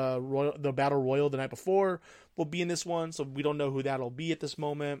the battle royal the night before will be in this one. So we don't know who that'll be at this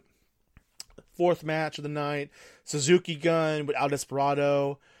moment. 4th match of the night, Suzuki Gun with El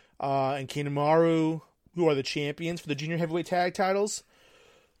Desperado and Kanemaru, who are the champions for the junior heavyweight tag titles,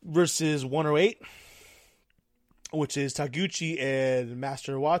 versus 108, which is Taguchi and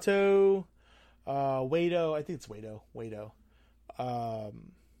Master Wato. Wato, I think it's Wato.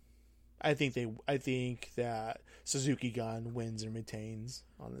 I think that Suzuki Gun wins and retains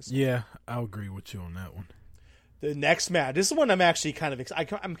on this. Yeah, I'll agree with you on that one. The next match. This is one I'm actually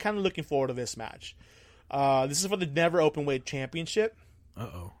I'm kind of looking forward to this match. This is for the Never Openweight Championship.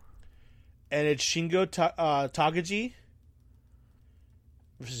 Uh-oh. And it's Shingo Takagi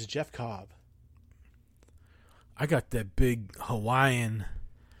versus Jeff Cobb. I got that big Hawaiian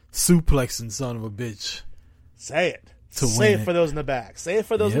suplexing son of a bitch. Say it. Say it for those in the back. Say it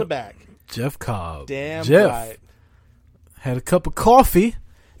for those in the back. Jeff Cobb. Damn Jeff right. Had a cup of coffee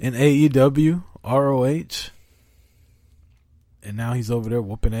in AEW, ROH. And now he's over there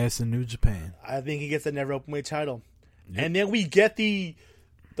whooping ass in New Japan. I think he gets the Never Openweight title. Yep. And then we get the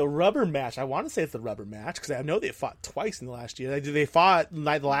rubber match. I want to say it's the rubber match because I know they fought twice in the last year. They fought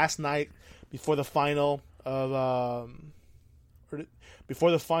the last night before the final of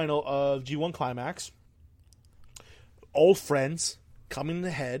G1 Climax. Old friends coming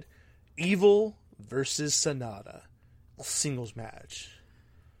ahead. Evil versus Sonata. Singles match.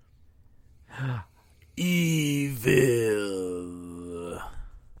 Evil.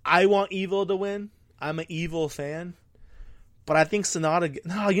 I want Evil to win. I'm an Evil fan. But I think Sonata...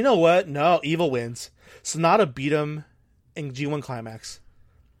 No, you know what? No, Evil wins. Sonata beat him in G1 Climax.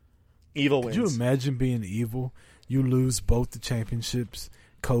 Evil wins. Could you imagine being Evil? You lose both the championships,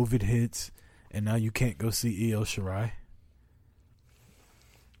 COVID hits, and now you can't go see Io Shirai?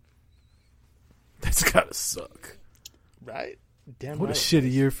 That's gotta suck. Right? Damn what right. a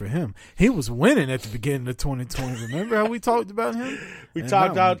shitty year for him. He was winning at the beginning of 2020. Remember how we talked about him? We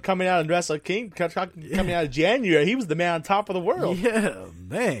talked about coming out of Wrestle Kingdom, coming out of January. He was the man on top of the world. Yeah,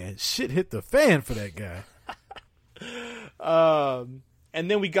 man. Shit hit the fan for that guy. And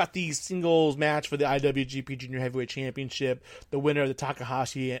then we got the singles match for the IWGP Junior Heavyweight Championship. The winner of the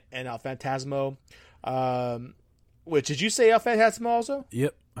Takahashi and El Phantasmo. Which, did you say El Phantasmo also?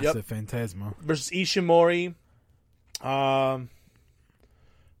 Yep. I said Phantasmo. Versus Ishimori.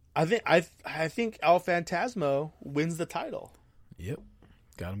 I think El Phantasmo wins the title. Yep.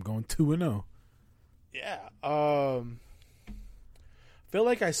 Got him going 2-0. Yeah. Feel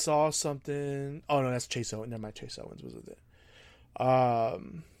like I saw something. Oh no, that's Chase Owens. Never mind, Chase Owens was it.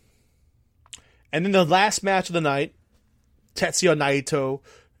 And then the last match of the night, Tetsuya Naito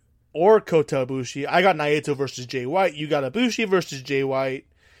or Kota Ibushi. I got Naito versus Jay White. You got Ibushi versus Jay White.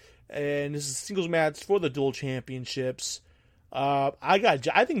 And this is a singles match for the dual championships. I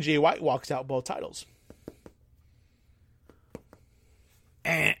think Jay White walks out both titles.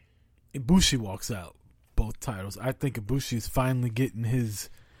 Ibushi walks out both titles. I think Ibushi is finally getting his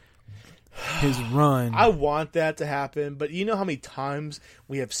run. I want that to happen, but you know how many times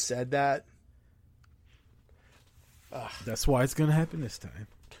we have said that? That's why it's going to happen this time.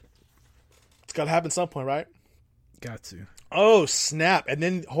 It's got to happen at some point, right? Got to. Oh, snap. And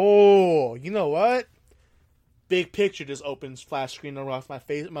then, you know what? Big picture just opens flash screen off my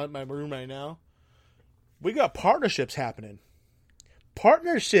room right now. We got partnerships happening.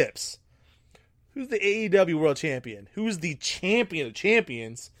 Partnerships. Who's the AEW World Champion? Who's the champion of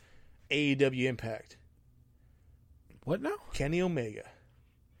champions? AEW Impact. What now? Kenny Omega.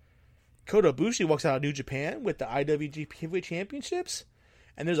 Kota Ibushi walks out of New Japan with the IWGP Heavyweight Championships.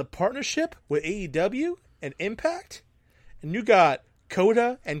 And there's a partnership with AEW and Impact. And you got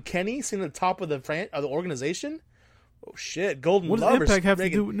Kota and Kenny sitting at the top of the organization. Oh, shit. Golden What does Lovers. Impact have to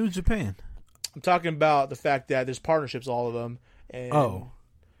do with New Japan? I'm talking about the fact that there's partnerships, all of them. And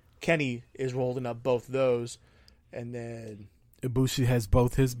Kenny is holding up both those. And then Ibushi has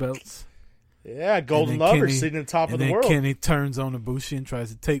both his belts. Yeah, Golden Lovers sitting at the top of the world. And then Kenny turns on Ibushi and tries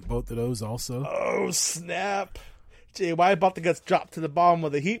to take both of those also. Oh, snap. Jay White about to get dropped to the bottom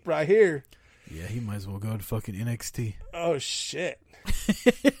of the heap right here. Yeah, he might as well go to fucking NXT. Oh, shit.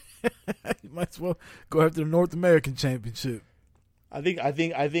 He might as well go after the North American Championship. I think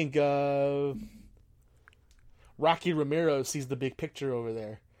Rocky Romero sees the big picture over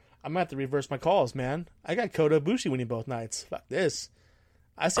there. I'm going to have to reverse my calls, man. I got Kota Ibushi winning both nights. Fuck this.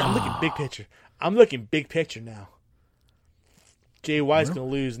 I'm looking big picture. I'm looking big picture now. Jay White's going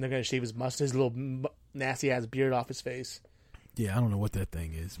to lose, and they're going to shave his mustache, his little nasty-ass beard off his face. Yeah, I don't know what that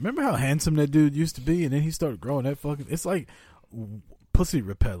thing is. Remember how handsome that dude used to be, and then he started growing that fucking... It's like pussy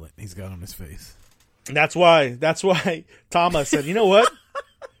repellent he's got on his face. And that's why Thomas said, you know what?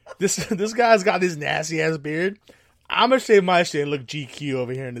 This guy's got this nasty-ass beard. I'm going to shave my shit and look GQ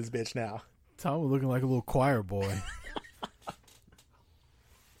over here in this bitch now. Tom was looking like a little choir boy.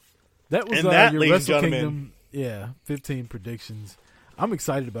 That was your Wrestle Kingdom. Yeah, 15 predictions. I'm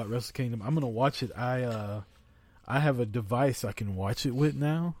excited about Wrestle Kingdom. I'm gonna watch it. I have a device I can watch it with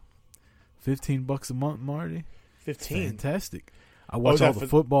now. $15 a month, Marty. 15. Fantastic. I watch all the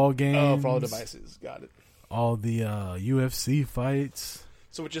football games. Oh, for all the devices. Got it. All the UFC fights.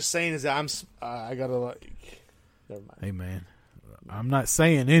 So what you're saying is that I gotta never mind. Hey man, I'm not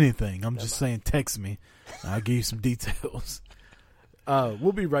saying anything. I'm just saying text me. I'll give you some details.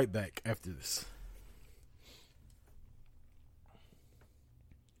 We'll be right back after this.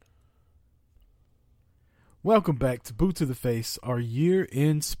 Welcome back to Boot to the Face, our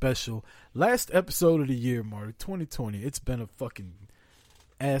year-end special. Last episode of the year, Marty, 2020. It's been a fucking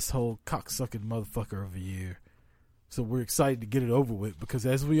asshole, cocksucking motherfucker of a year. So we're excited to get it over with because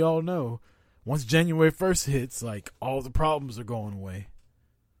as we all know, once January 1st hits, like, all the problems are going away.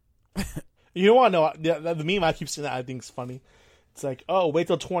 You don't want to know, the meme I keep seeing that I think is funny. It's like, oh, wait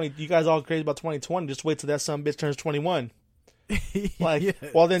till 20. You guys all crazy about 2020. Just wait till that son bitch turns 21. Like, yeah,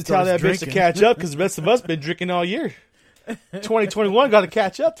 well, then tell that bitch to catch up because the rest of us been drinking all year. 2021 got to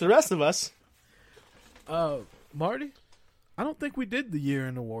catch up to the rest of us. Marty, I don't think we did the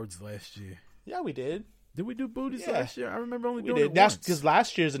year-end awards last year. Yeah, we did. Did we do Booties last year? I remember only doing it That's once. because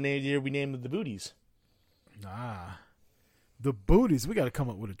last year's the year we named it the Booties. Nah. The Booties, we got to come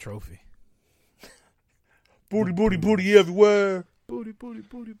up with a trophy. Booty, booty, booty everywhere. Booty, booty,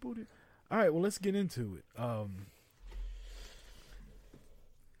 booty, booty. All right, well, let's get into it.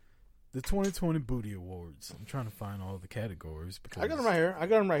 The 2020 Booty Awards. I'm trying to find all the categories. Because I got them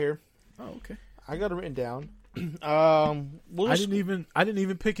right here. Oh, okay. I got it written down. I didn't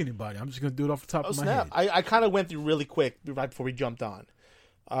even pick anybody. I'm just gonna do it off the top of my head. I kind of went through really quick right before we jumped on,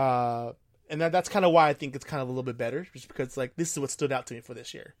 and that's kind of why I think it's kind of a little bit better, just because like this is what stood out to me for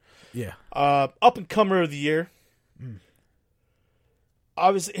this year. Yeah. Up and comer of the year.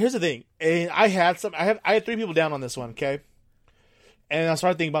 Obviously, here's the thing, and I had 3 people down on this one. Okay. And I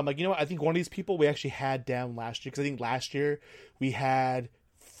started thinking about, like, you know what? I think one of these people we actually had down last year, because I think last year we had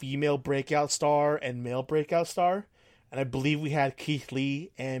female breakout star and male breakout star, and I believe we had Keith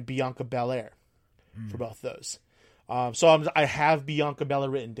Lee and Bianca Belair for both those. I have Bianca Belair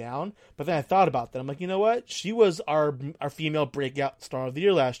written down, but then I thought about that. I'm like, you know what? She was our female breakout star of the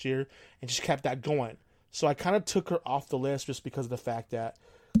year last year, and she kept that going. So I kind of took her off the list just because of the fact that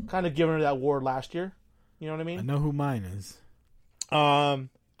kind of giving her that award last year. You know what I mean? I know who mine is.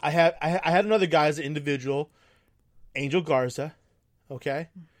 I had another guy as an individual, Angel Garza. Okay,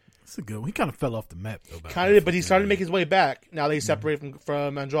 that's a good one. He kind of fell off the map though. Kind of, but he started to make his way back. Now they separated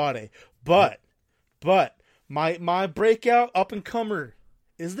from Andrade. But my breakout up and comer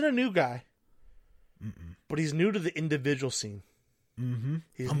isn't a new guy, but he's new to the individual scene. Mm-hmm.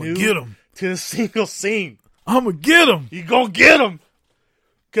 He's I'm new gonna get him to the single scene. I'm gonna get him. You gonna get him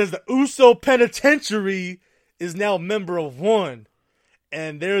because the Uso Penitentiary is now a member of one.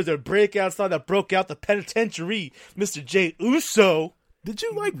 And there's a breakout star that broke out the penitentiary, Mr. Jey Uso. Did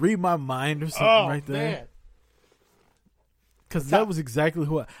you read my mind or something right there? Man. Because that was exactly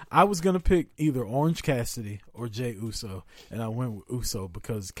who I was going to pick either Orange Cassidy or Jey Uso. And I went with Uso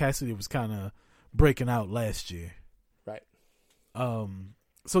because Cassidy was kind of breaking out last year. Right.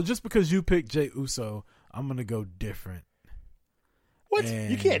 So just because you picked Jey Uso, I'm going to go different. What?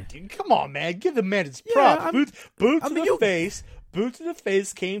 You can't. Come on, man. Give the man his Yeah, props. Boots in the face. Boots in the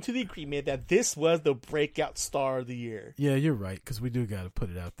face came to the agreement that this was the breakout star of the year. Yeah, you're right, because we do got to put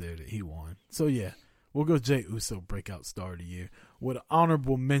it out there that he won. So, yeah, we'll go Jey Uso, breakout star of the year, with an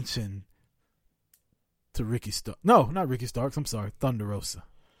honorable mention to Ricky Starks. No, not Ricky Starks. I'm sorry, Thunder Rosa.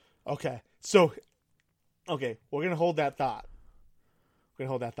 Okay, so, we're going to hold that thought.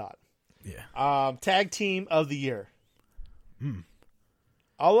 Yeah. Tag team of the year.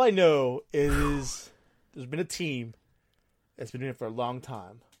 All I know is there's been a team that's been doing it for a long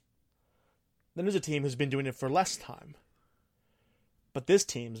time. Then there's a team who's been doing it for less time. But this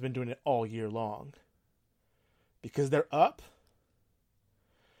team's been doing it all year long. Because they're up.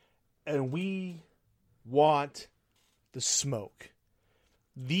 And we want the smoke.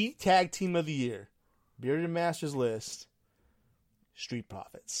 The tag team of the year. Bearded Masters list. Street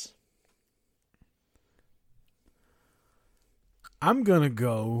Profits. I'm going to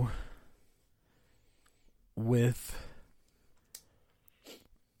go with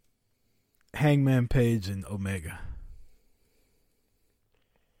Hangman Page and Omega.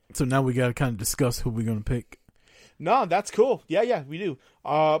 So now we got to kind of discuss who we're going to pick. No, that's cool. Yeah, we do.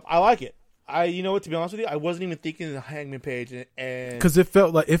 I like it. You know what? To be honest with you, I wasn't even thinking of Hangman Page, and because it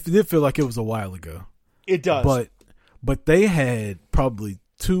did feel like it was a while ago. It does, but they had probably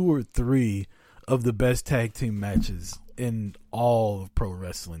 2 or 3 of the best tag team matches in all of pro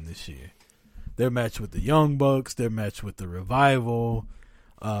wrestling this year. Their match with the Young Bucks, their match with the Revival.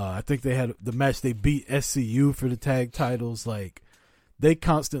 I think they had the match they beat SCU for the tag titles. Like, they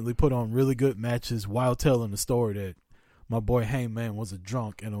constantly put on really good matches while telling the story that my boy Hangman was a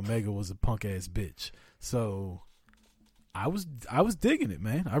drunk and Omega was a punk ass bitch. So I was digging it,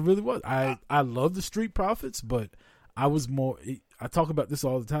 man. I really was. I love the Street Profits, but I was more. I talk about this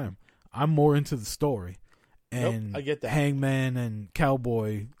all the time. I'm more into the story. And I get that. Hangman and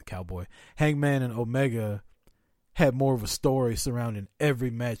Hangman and Omega had more of a story surrounding every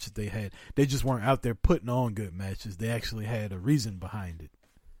match that they had. They just weren't out there putting on good matches. They actually had a reason behind it.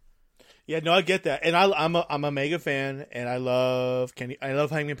 Yeah, no, I get that, and I'm a mega fan, and I love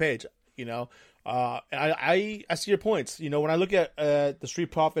Hangman Page. You know, I see your points. You know, when I look at the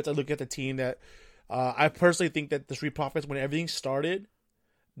Street Profits, I look at the team that I personally think that the Street Profits, when everything started,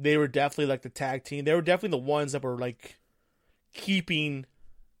 they were definitely like the tag team. They were definitely the ones that were like keeping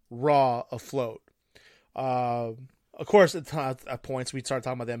Raw afloat. Of course, at points we started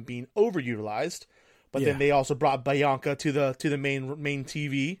talking about them being overutilized, but then they also brought Bianca to the main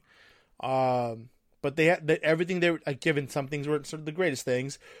TV. But they had everything they were given. Some things weren't sort of the greatest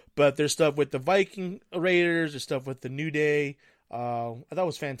things, but there's stuff with the Viking Raiders, there's stuff with the New Day. I thought it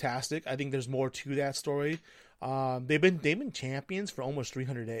was fantastic. I think there's more to that story. They've been champions for almost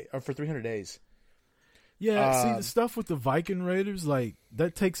 300 days, or for 300 days. Yeah, see the stuff with the Viking Raiders, like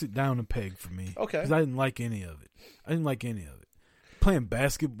that takes it down a peg for me. Okay, because I didn't like any of it. Playing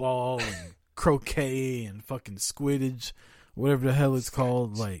basketball and croquet and fucking squiddage, whatever the hell it's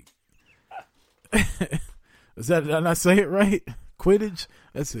called. Like, did I not say it right? Quidditch.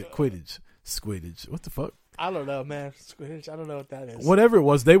 That's it. Quidditch. Squiddage. What the fuck? I don't know, man. Squidditch. I don't know what that is. Whatever it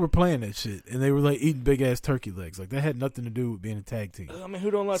was, they were playing that shit, and they were like eating big ass turkey legs. Like that had nothing to do with being a tag team. I mean, who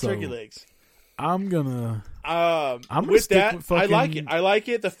don't like turkey legs? I'm gonna with stick that. with fucking, I like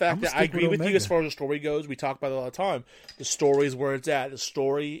it. The fact that I agree with Omega. you as far as the story goes. We talk about it all the time. The story is where it's at. The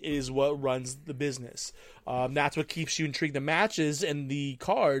story is what runs the business. That's what keeps you intrigued. The matches and the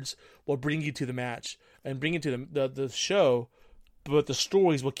cards will bring you to the match and bring you to the show, but the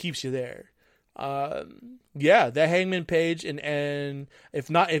story is what keeps you there. Yeah, that Hangman Page and if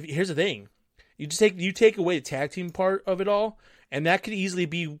here's the thing, you take away the tag team part of it all, and that could easily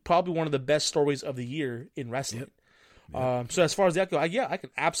be probably one of the best stories of the year in wrestling. Yep. So as far as that goes, I can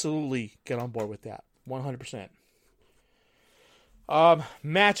absolutely get on board with that, 100%.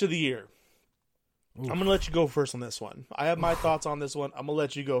 Match of the year. Oof. I'm gonna let you go first on this one. I have my thoughts on this one. I'm gonna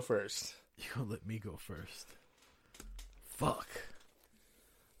let you go first. You gonna let me go first? Fuck.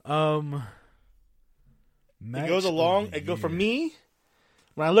 It goes along. It go for me.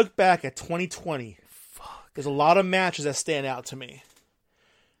 When I look back at 2020, there's a lot of matches that stand out to me.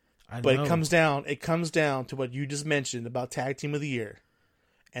 But it comes down to what you just mentioned about Tag Team of the Year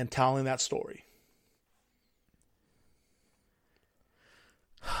and telling that story.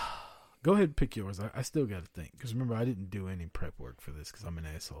 Go ahead and pick yours. I still got to think, because remember, I didn't do any prep work for this because I'm an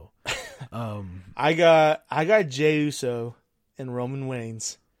asshole. I got Jey Uso and Roman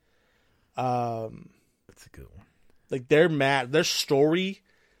Reigns. That's a good one. Like their story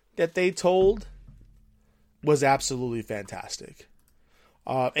that they told was absolutely fantastic.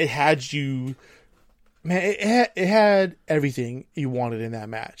 It had you, man. It had everything you wanted in that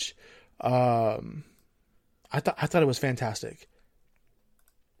match. I thought it was fantastic.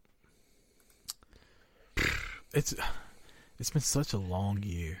 It's been such a long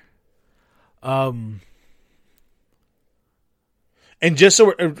year. And just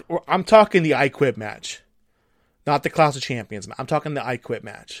so I'm talking the I Quit match, not the Clash of Champions. I'm talking the I Quit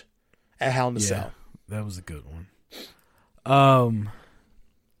match at Hell in a Cell. That was a good one.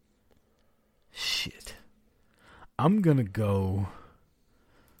 Shit. I'm gonna go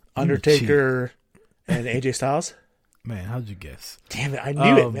Undertaker and AJ Styles. Man, how'd you guess? Damn it, I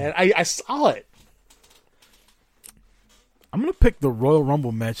knew it, man. I saw it. I'm gonna pick the Royal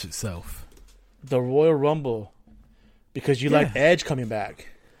Rumble match itself. The Royal Rumble, because you like Edge coming back.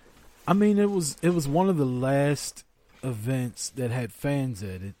 I mean, it was one of the last events that had fans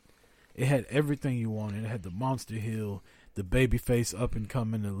at it. It had everything you wanted. It had the Monster Heel, the babyface up and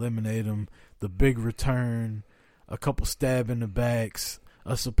coming, eliminate him, the big return, a couple stab in the backs,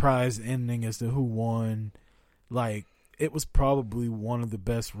 a surprise ending as to who won. Like, it was probably one of the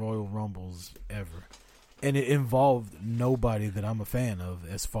best Royal Rumbles ever. And it involved nobody that I'm a fan of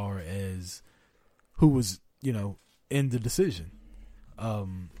as far as who was, in the decision.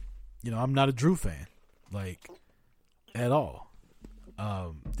 I'm not a Drew fan, like, at all.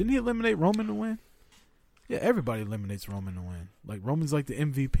 Didn't he eliminate Roman to win? Yeah, everybody eliminates Roman to win. Like, Roman's like the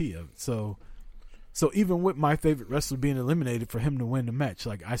MVP of it. So even with my favorite wrestler being eliminated, for him to win the match,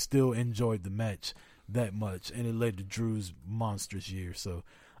 like, I still enjoyed the match that much, and it led to Drew's monstrous year. So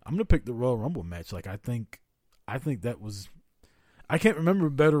I'm gonna pick the Royal Rumble match. Like, I think that was, I can't remember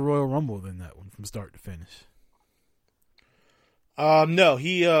a better Royal Rumble than that one from start to finish. No,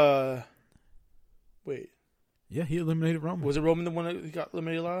 wait. Yeah, he eliminated Roman. Was it Roman the one that got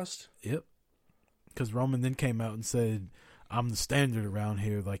eliminated last? Yep. Because Roman then came out and said, I'm the standard around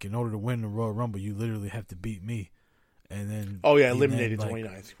here. Like, in order to win the Royal Rumble, you literally have to beat me. And then... Oh, yeah, eliminated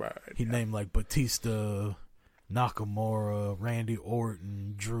 29th. Right. He named, like, Batista, Nakamura, Randy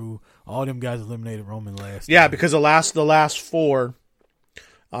Orton, Drew. All them guys eliminated Roman last time. Because the last four,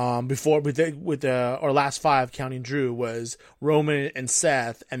 or last five, counting Drew, was Roman and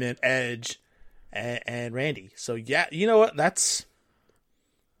Seth, and then Edge and Randy. So, yeah, you know what? That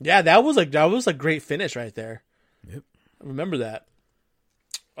was a great finish right there. Yep. I remember that.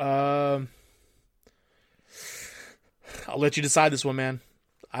 I'll let you decide this one, man.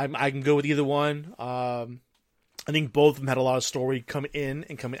 I can go with either one. I think both of them had a lot of story coming in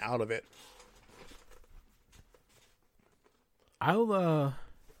and coming out of it. I'll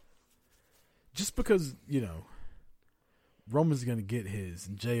just because, Roman's gonna get his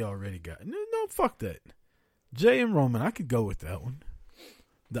and Jay already got it. No, fuck that. Jay and Roman, I could go with that one.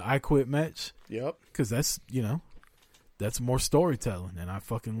 The I Quit match. Yep. Because that's, that's more storytelling, and I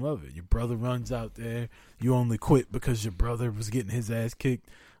fucking love it. Your brother runs out there. You only quit because your brother was getting his ass kicked.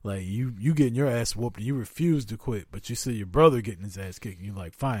 Like, you getting your ass whooped, and you refuse to quit, but you see your brother getting his ass kicked, and you're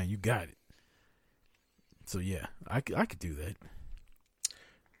like, fine, you got it. So, yeah, I could do that.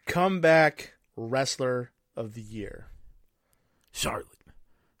 Comeback Wrestler of the Year. Charlotte.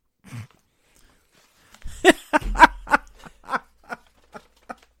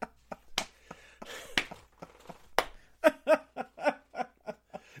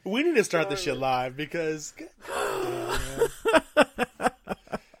 We need to start this shit live because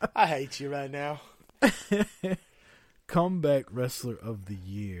I hate you right now. Comeback Wrestler of the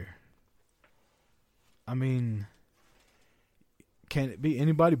Year. I mean, can it be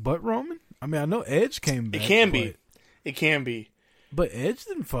anybody but Roman? I mean, I know Edge came back. It can be. But Edge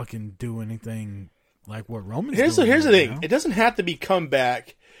didn't fucking do anything like what Roman's Here's doing. the thing. Now. It doesn't have to be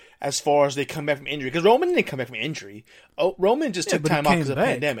comeback as far as they come back from injury. Because Roman didn't come back from injury. Oh, Roman just took time off because of the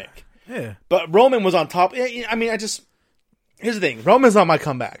pandemic. Yeah. But Roman was on top. I mean, here's the thing. Roman's not my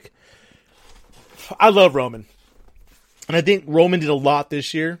comeback. I love Roman. And I think Roman did a lot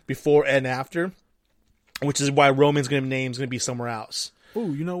this year, before and after. Which is why Roman's name's going to be somewhere else.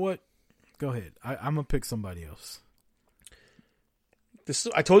 Ooh, you know what? Go ahead. I'm going to pick somebody else.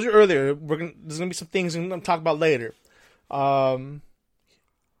 I told you earlier, there's going to be some things I'm going to talk about later.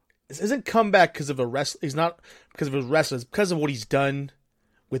 This isn't comeback because of a wrestler. He's not because of his wrestler. It's because of what he's done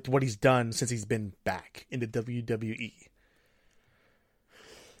with what he's done since he's been back in the WWE.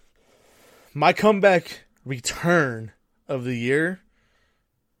 My comeback return of the year,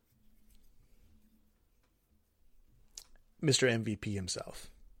 Mr. MVP himself.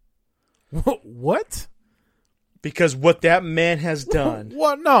 What? Because what that man has done.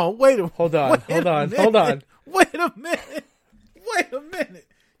 What? No, wait a minute. Hold on. Wait a minute.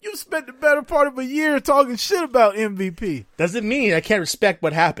 You spent the better part of a year talking shit about MVP. Doesn't mean I can't respect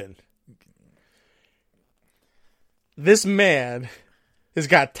what happened. This man has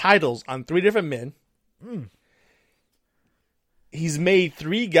got titles on 3 different men. He's made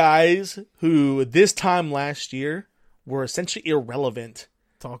 3 guys who this time last year were essentially irrelevant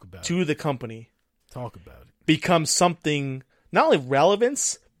to the company. Talk about it. Become something, not only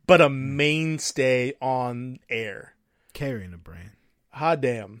relevance, but a mainstay on air. Carrying the brand. Hot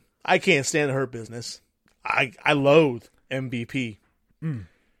damn. I can't stand the Hurt Business. I loathe MVP.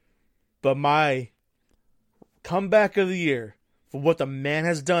 But my comeback of the year for what the man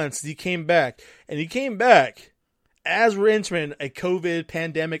has done since he came back. And he came back as we're entering a COVID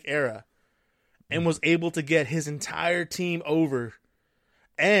pandemic era. And was able to get his entire team over.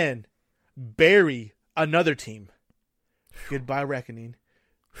 And bury another team. Goodbye Reckoning.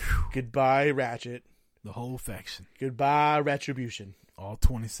 Goodbye Ratchet. The whole faction. Goodbye Retribution. All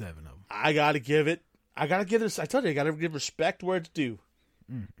 27 of them. I told you, I gotta give respect where it's due.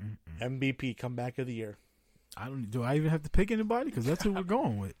 MVP, comeback of the year. Do I even have to pick anybody? Because that's who we're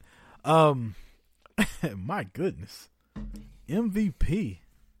going with. My goodness. MVP.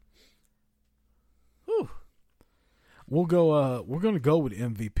 Whew. We're going to go with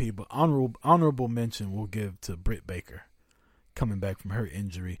MVP, but honorable mention we'll give to Britt Baker. Coming back from her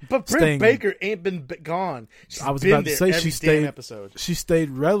injury. But Britt Baker ain't been gone. I was about to say she stayed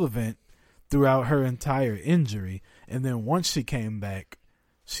relevant throughout her entire injury. And then once she came back,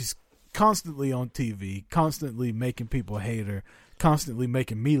 she's constantly on TV, constantly making people hate her, constantly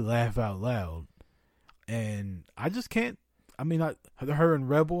making me laugh out loud. And I just can't. I mean, her and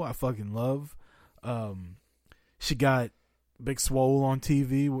Rebel, I fucking love. She got Big Swole on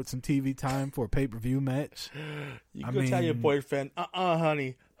TV with some TV time for a pay-per-view match. You can tell your boyfriend,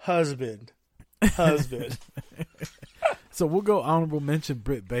 honey, husband. So we'll go honorable mention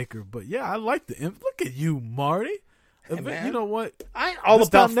Britt Baker. But yeah, I like look at you, Marty. Hey, you know what? I ain't all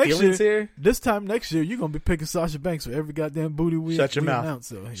about feelings here. This time next year, you're going to be picking Sasha Banks for every goddamn booty we announce.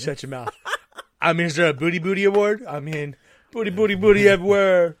 So, yeah. Shut your mouth. I mean, is there a booty award? I mean, booty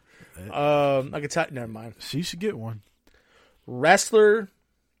everywhere. I can tell. Never mind. She should get one. Wrestler.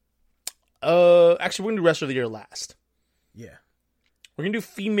 Actually, we're gonna do wrestler of the year last. Yeah. We're gonna do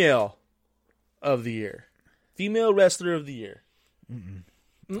female of the year. Female wrestler of the year. You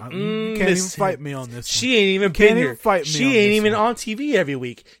can't even fight me on this. She ain't even been here. She ain't even on TV every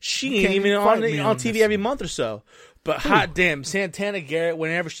week. She ain't even on TV every month or so. But hot damn, Santana Garrett,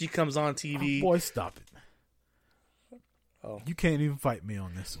 whenever she comes on TV. Oh, boy, stop it. Oh. You can't even fight me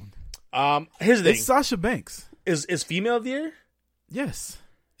on this one. Here's the thing. It's Sasha Banks. Is female of the year? Yes.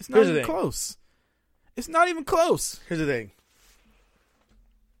 It's not even close. It's not even close. Here's the thing.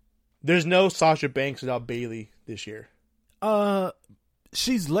 There's no Sasha Banks without Bayley this year.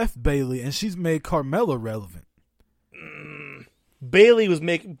 She's left Bayley and she's made Carmella relevant. Bayley was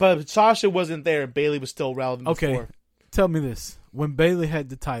but Sasha wasn't there and Bayley was still relevant before. Tell me this. When Bayley had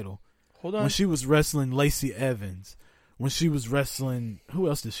the title, hold on. When she was wrestling Lacey Evans, when she was wrestling, who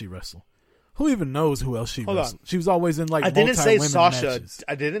else did she wrestle? Who even knows who else she wrestled? She was always in like multi-women matches.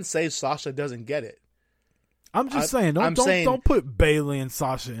 I didn't say Sasha doesn't get it. I'm just saying, don't put Bayley and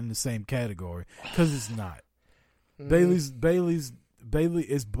Sasha in the same category because it's not. Bayley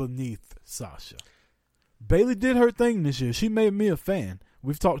is beneath Sasha. Bayley did her thing this year. She made me a fan.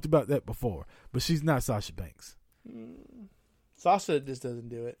 We've talked about that before, but she's not Sasha Banks. Sasha just doesn't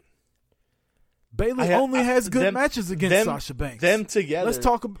do it. Bayley only has good matches against Sasha Banks. Them together. Let's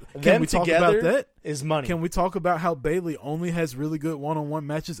talk. Can we talk about that? Is money? Can we talk about how Bayley only has really good one-on-one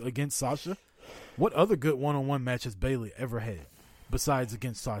matches against Sasha? What other good one-on-one matches Bayley ever had? besides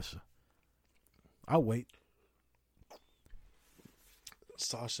against Sasha. I'll wait.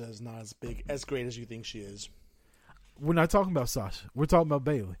 Sasha is not as great as you think she is. We're not talking about Sasha. We're talking about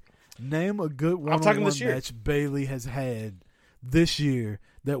Bayley. Name a good one-on-one match Bayley has had this year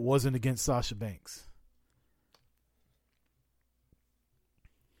that wasn't against Sasha Banks.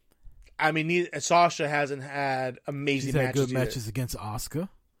 I mean, Sasha hasn't had amazing matches. She's had good either. matches against Asuka.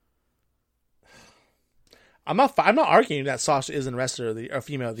 I'm not arguing that Sasha isn't wrestler of the or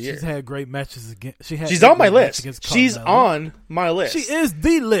female of the year. She's had great matches against. She's on my list. She's on my list. She is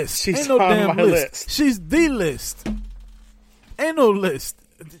the list. She's Ain't no on damn my list. She's the list. Ain't no list.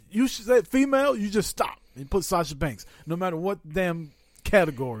 You should say female. You just stop and put Sasha Banks, no matter what damn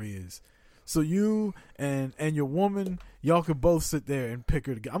category is. So you and your woman, y'all could both sit there and pick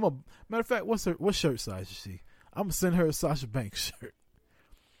her together. Matter of fact, what shirt size is she? I'm gonna send her a Sasha Banks shirt.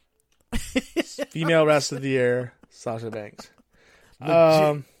 Female wrestler of the year, Sasha Banks.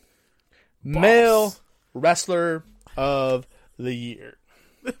 Male Male wrestler of the year.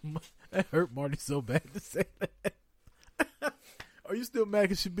 That hurt Marty so bad to say that. Are you still mad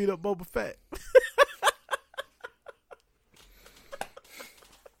because she beat up Boba Fett?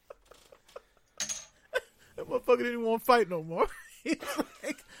 That motherfucker didn't even want to fight no more. He's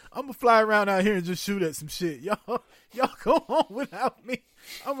like, I'm going to fly around out here and just shoot at some shit. Y'all go on without me.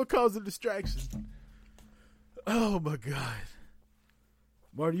 I'm going to cause a distraction. Oh, my God.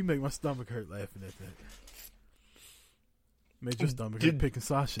 Marty, you make my stomach hurt laughing at that. Made your stomach hurt picking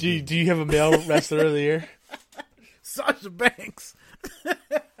Sasha. Do you have a male wrestler of the year? Sasha Banks.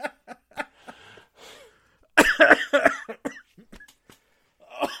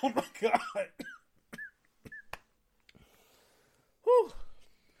 Oh, my God. Whew.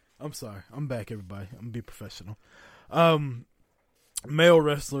 I'm sorry. I'm back, everybody. I'm going to be professional. Male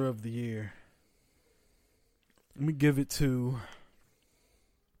wrestler of the year. Let me give it to...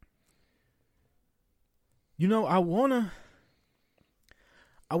 You know, I wanna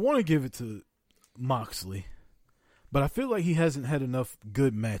give it to Moxley, but I feel like he hasn't had enough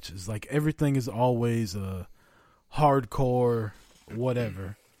good matches. Like everything is always a hardcore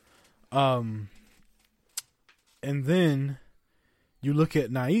whatever. And then you look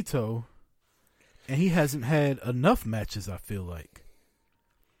at Naito, and he hasn't had enough matches, I feel like.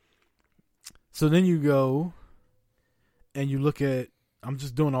 So then you go and you look at, I'm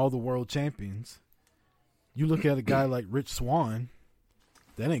just doing all the world champions. You look at a guy like Rich Swann,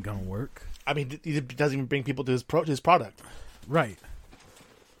 that ain't gonna work. I mean, he doesn't even bring people to his product. Right.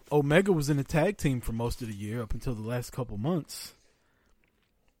 Omega was in a tag team for most of the year up until the last couple months.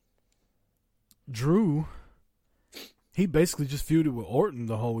 Drew, he basically just feuded with Orton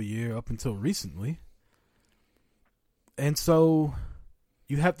the whole year up until recently. And so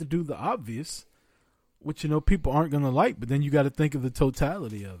you have to do the obvious, which, you know, people aren't going to like, but then you got to think of the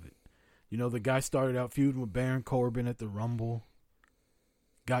totality of it. You know, the guy started out feuding with Baron Corbin at the Rumble,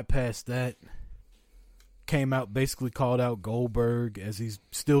 got past that, came out, basically called out Goldberg as he's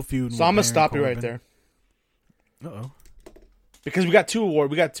still feuding so with I'm going Baron to stop Corbin. you right there. Uh-oh. Because we got two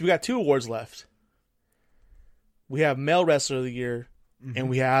awards left. We have male wrestler of the year, and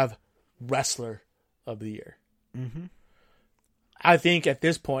we have wrestler of the year. Mm-hmm. I think at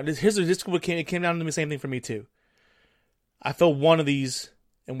this point, it came down to the same thing for me too. I feel one of these,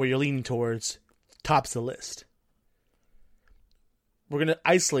 and where you're leaning towards, tops the list. We're going to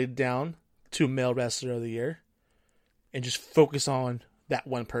isolate it down to male wrestler of the year and just focus on that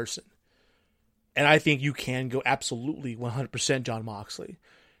one person. And I think you can go absolutely 100% Jon Moxley.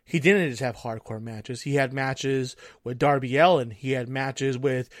 He didn't just have hardcore matches. He had matches with Darby Allin. He had matches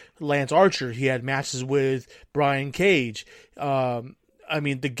with Lance Archer. He had matches with Brian Cage. I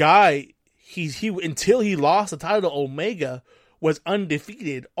mean, the guy, he until he lost the title to Omega, was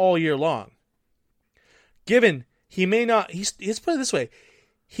undefeated all year long. Given he may not, let's put it this way,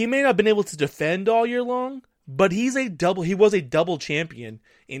 he may not have been able to defend all year long, but he was a double champion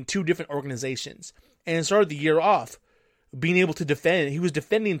in two different organizations, and started the year off being able to defend. He was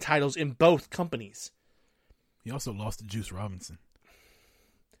defending titles in both companies. He also lost to Juice Robinson,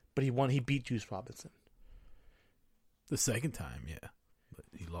 but he beat Juice Robinson the second time, yeah.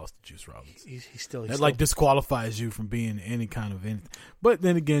 He lost to Juice Robinson. He's still like disqualifies you from being any kind of anything. But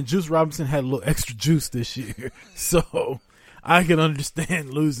then again, Juice Robinson had a little extra juice this year, so I can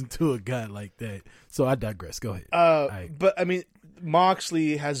understand losing to a guy like that. So I digress. Go ahead. But I mean,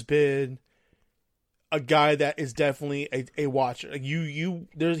 Moxley has been a guy that is definitely a watcher. Like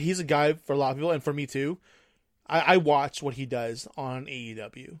he's a guy for a lot of people, and for me too. I watch what he does on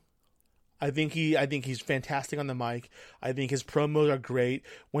AEW. I think he's fantastic on the mic. I think his promos are great.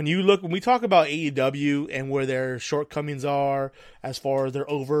 When we talk about AEW and where their shortcomings are as far as their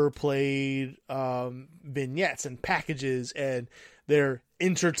overplayed vignettes and packages and their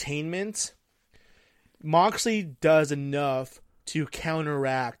entertainment, Moxley does enough to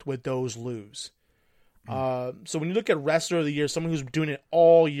counteract what those lose. So when you look at Wrestler of the Year, someone who's doing it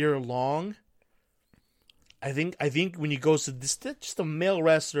all year long, I think when he goes to this, just a male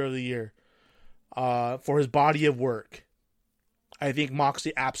Wrestler of the Year, for his body of work, I think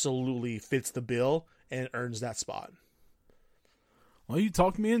Moxley absolutely fits the bill and earns that spot. Well, you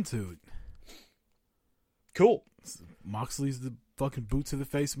talked me into it. Cool. Moxley's the fucking boot to the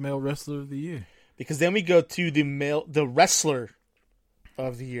face male Wrestler of the Year. Because then we go to the Wrestler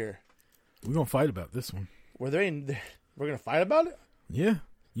of the Year. We're gonna fight about this one. We're gonna fight about it? Yeah.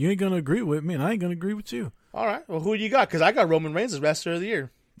 You ain't gonna agree with me, and I ain't gonna agree with you. All right. Well, who do you got? Because I got Roman Reigns as Wrestler of the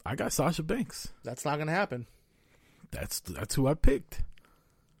Year. I got Sasha Banks. That's not gonna happen. That's who I picked.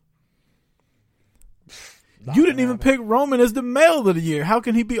 You didn't even pick Roman as the male of the year. How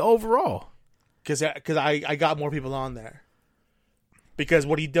can he be overall? Because I got more people on there. Because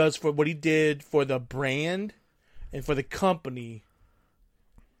what he did for the brand and for the company,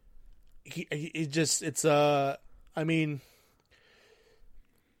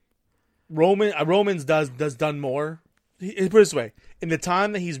 Roman's does done more. Put it this way: in the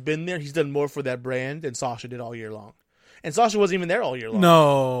time that he's been there, he's done more for that brand than Sasha did all year long. And Sasha wasn't even there all year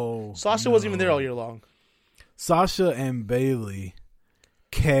long. Sasha wasn't even there all year long. Sasha and Bayley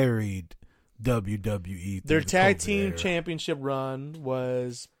carried WWE. Their tag team championship run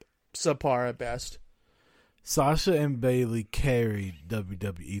was subpar at best. Sasha and Bayley carried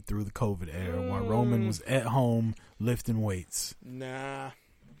WWE through the COVID era while Roman was at home lifting weights. Nah.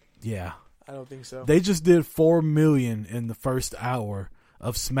 Yeah. I don't think so. They just did $4 million in the first hour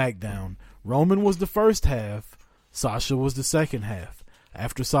of SmackDown. Roman was the first half. Sasha was the second half.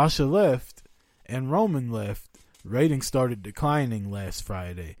 After Sasha left and Roman left, ratings started declining last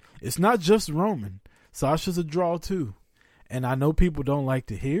Friday. It's not just Roman. Sasha's a draw too. And I know people don't like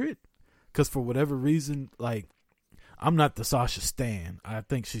to hear it because for whatever reason, like, I'm not the Sasha stan. I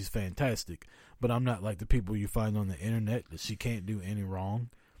think she's fantastic. But I'm not like the people you find on the internet that she can't do any wrong.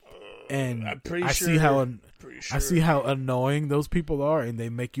 And I see how annoying those people are, and they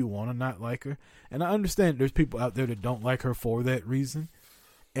make you want to not like her. And I understand there's people out there that don't like her for that reason,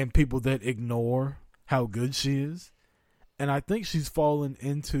 and people that ignore how good she is. And I think she's fallen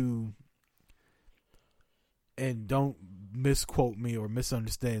into, and don't misquote me or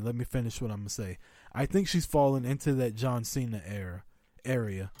misunderstand, let me finish what I'm going to say. I think she's fallen into that John Cena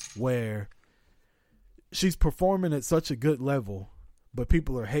area where she's performing at such a good level, but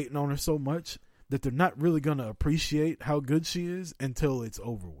people are hating on her so much that they're not really going to appreciate how good she is until it's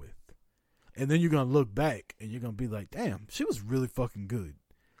over with. And then you're going to look back and you're going to be like, damn, she was really fucking good.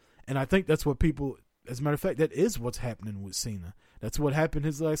 And I think that's what people, as a matter of fact, that is what's happening with Cena. That's what happened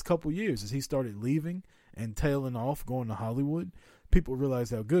his last couple years as he started leaving and tailing off, going to Hollywood. People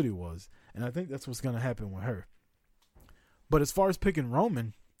realized how good he was. And I think that's what's going to happen with her. But as far as picking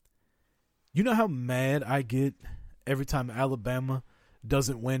Roman, you know how mad I get every time Alabama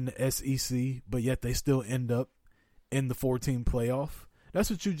doesn't win the SEC, but yet they still end up in the 14 playoff? That's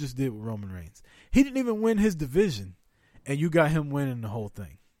what you just did with Roman Reigns. He didn't even win his division, and you got him winning the whole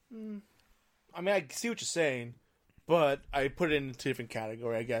thing. I mean, I see what you're saying, but I put it in a different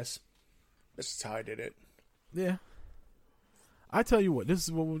category, I guess. That's just how I did it. Yeah. I tell you what, this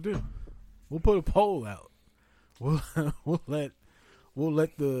is what we'll do. We'll put a poll out. We'll let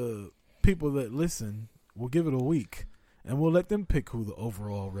the people that listen, we'll give it a week, and we'll let them pick who the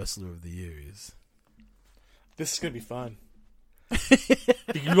overall Wrestler of the Year is. This is going to be fun.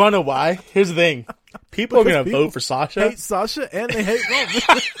 You want to know why? Here's the thing. People are going to vote for Sasha. Hate Sasha and they hate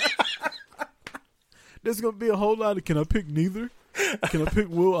Roman. There's going to be a whole lot of, can I pick neither? Can I pick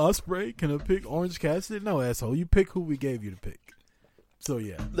Will Ospreay? Can I pick Orange Cassidy? No, asshole. You pick who we gave you to pick. So,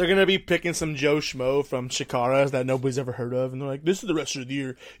 yeah. They're going to be picking some Joe Schmo from Shikara that nobody's ever heard of. And they're like, this is the Wrestler of the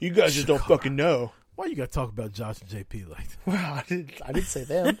Year. You guys just don't fucking know. Why you got to talk about Josh and JP like that? Well, I didn't say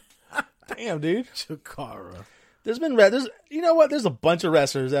them. Damn, dude. Shikara. There's you know what? There's a bunch of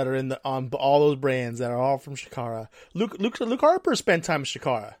wrestlers that are on all those brands that are all from Shikara. Luke Harper spent time with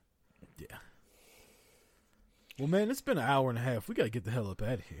Shikara. Yeah. Well, man, it's been an hour and a half. We got to get the hell up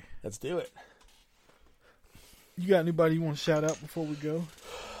out of here. Let's do it. You got anybody you want to shout out before we go?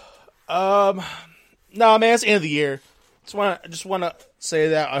 No, man, it's the end of the year. Just want to say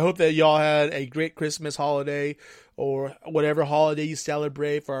that I hope that y'all had a great Christmas holiday or whatever holiday you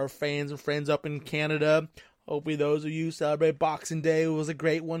celebrate for our fans and friends up in Canada. Hopefully those of you who celebrate Boxing Day was a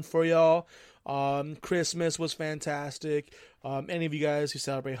great one for y'all. Christmas was fantastic. Any of you guys who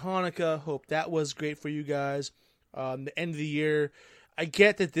celebrate Hanukkah, hope that was great for you guys. The end of the year, I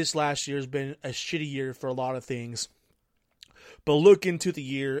get that this last year has been a shitty year for a lot of things. But look into the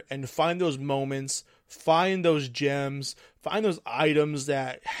year and find those moments, find those gems, find those items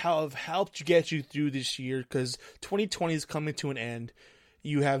that have helped you get you through this year, because 2020 is coming to an end.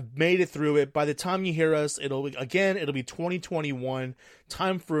 You have made it through it. By the time you hear us, it'll be 2021.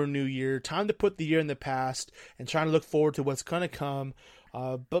 Time for a new year. Time to put the year in the past and trying to look forward to what's going to come.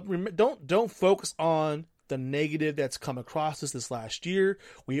 But don't focus on the negative that's come across us this last year.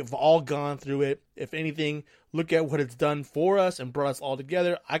 We have all gone through it. If anything, look at what it's done for us and brought us all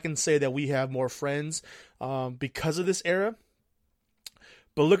together. I can say that we have more friends because of this era.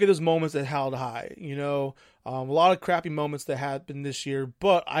 But look at those moments that held high. A lot of crappy moments that happened this year.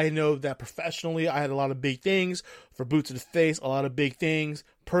 But I know that professionally, I had a lot of big things. For Boots to the Face, a lot of big things.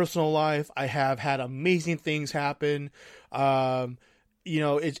 Personal life, I have had amazing things happen. There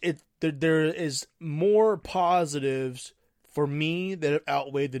is more positives for me that have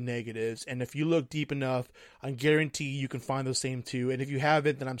outweighed the negatives. And if you look deep enough, I guarantee you can find those same too. And if you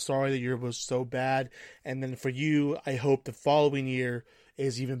haven't, then I'm sorry that your year was so bad. And then for you, I hope the following year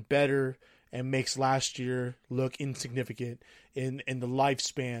is even better and makes last year look insignificant in the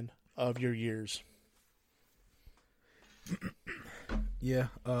lifespan of your years. Yeah.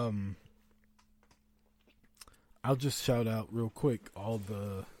 I'll just shout out real quick all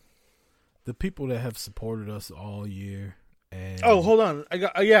the people that have supported us all year. And hold on. I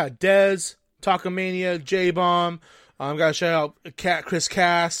got Dez, Takamania, J-Bomb. Got to shout out Chris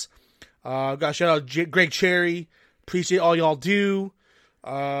Cass. Got to shout out Greg Cherry. Appreciate all y'all do.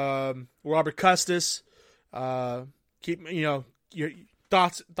 Robert Custis. Keep your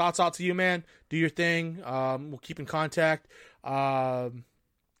thoughts out to you, man. Do your thing. We'll keep in contact. Other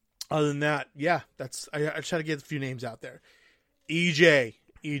than that, yeah, I try to get a few names out there. EJ,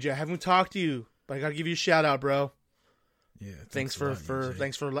 I haven't talked to you, but I gotta give you a shout out, bro. Yeah, thanks for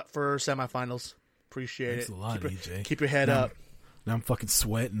semifinals. Appreciate it. Thanks a lot, EJ. Keep your head up. Now I'm fucking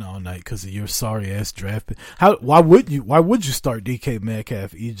sweating all night because of your sorry ass draft pick. Why would you start DK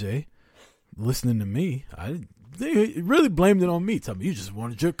Metcalf, EJ? Listening to me, they really blamed it on me. Tell me you just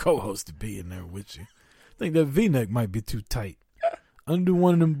wanted your co-host to be in there with you. I think that V-neck might be too tight. Undo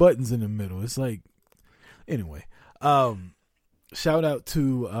one of them buttons in the middle. It's like, anyway. Shout out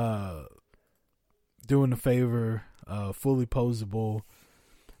to Doing a Favor, Fully Posable,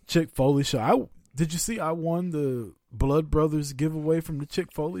 Chick Foley Show. Did you see I won the Blood Brothers giveaway from the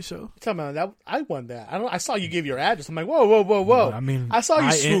Chick Foley Show? You're talking about that? I won that. I saw you give your address. I'm like, whoa. I mean, I saw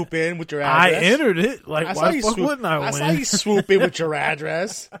you swoop in with your address. I entered it. Like, why the fuck wouldn't I win? I saw you swoop in with your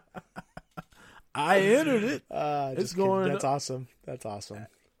address. I entered it. It's going. That's awesome. That's awesome.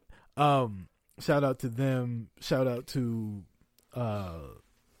 Shout out to them. Shout out to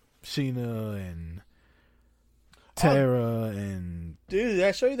Sheena and Tara and. Dude, did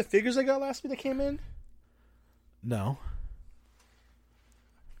I show you the figures I got last week that came in? No.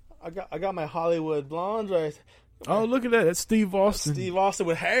 I got my Hollywood blondes right. Oh, look at that! That's Steve Austin. Steve Austin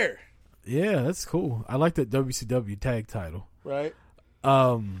with hair. Yeah, that's cool. I like that WCW tag title. Right.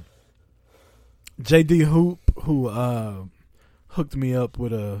 JD Hoop, who hooked me up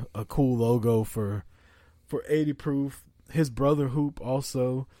with a cool logo for 80 Proof. His brother Hoop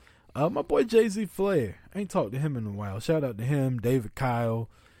also. My boy Jay-Z Flair. I ain't talked to him in a while. Shout out to him, David Kyle,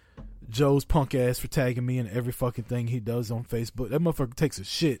 Joe's punk ass for tagging me in every fucking thing he does on Facebook. That motherfucker takes a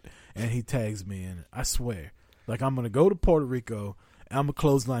shit and he tags me in it. I swear. Like, I'm going to go to Puerto Rico and I'm going to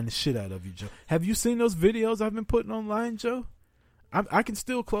clothesline the shit out of you, Joe. Have you seen those videos I've been putting online, Joe? I can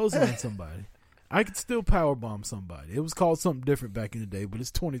still clothesline somebody. I could still powerbomb somebody. It was called something different back in the day, but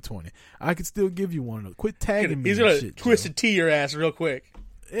it's 2020. I could still give you one of those. Quit tagging me. He's going to Twisted Tea your ass real quick.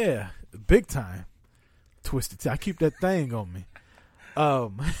 Yeah, big time. Twisted Tea. I keep that thing on me.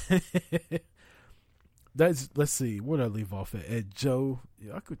 Let's see, where did I leave off at Joe?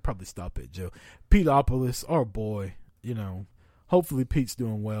 Yeah, I could probably stop at Joe. Peteopolis, our boy, hopefully Pete's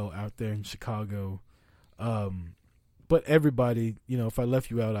doing well out there in Chicago. But everybody, if I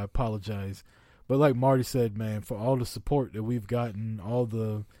left you out, I apologize. But like Marty said, man, for all the support that we've gotten, all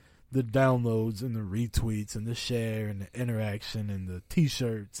the downloads and the retweets and the share and the interaction and the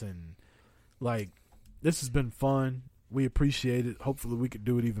t-shirts, and like, this has been fun. We appreciate it. Hopefully we could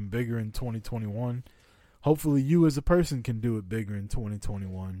do it even bigger in 2021. Hopefully you as a person can do it bigger in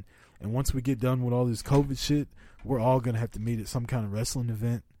 2021. And once we get done with all this COVID shit, we're all going to have to meet at some kind of wrestling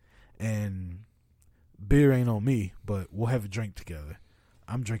event. And beer ain't on me, but we'll have a drink together.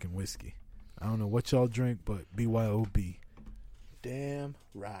 I'm drinking whiskey. I don't know what y'all drink, but BYOB. Damn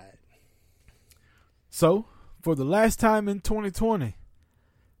right. So, for the last time in 2020,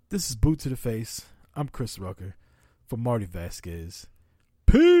 this is Boot to the Face. I'm Chris Rucker for Marty Vasquez.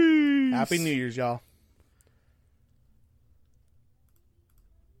 Peace. Happy New Year's, y'all.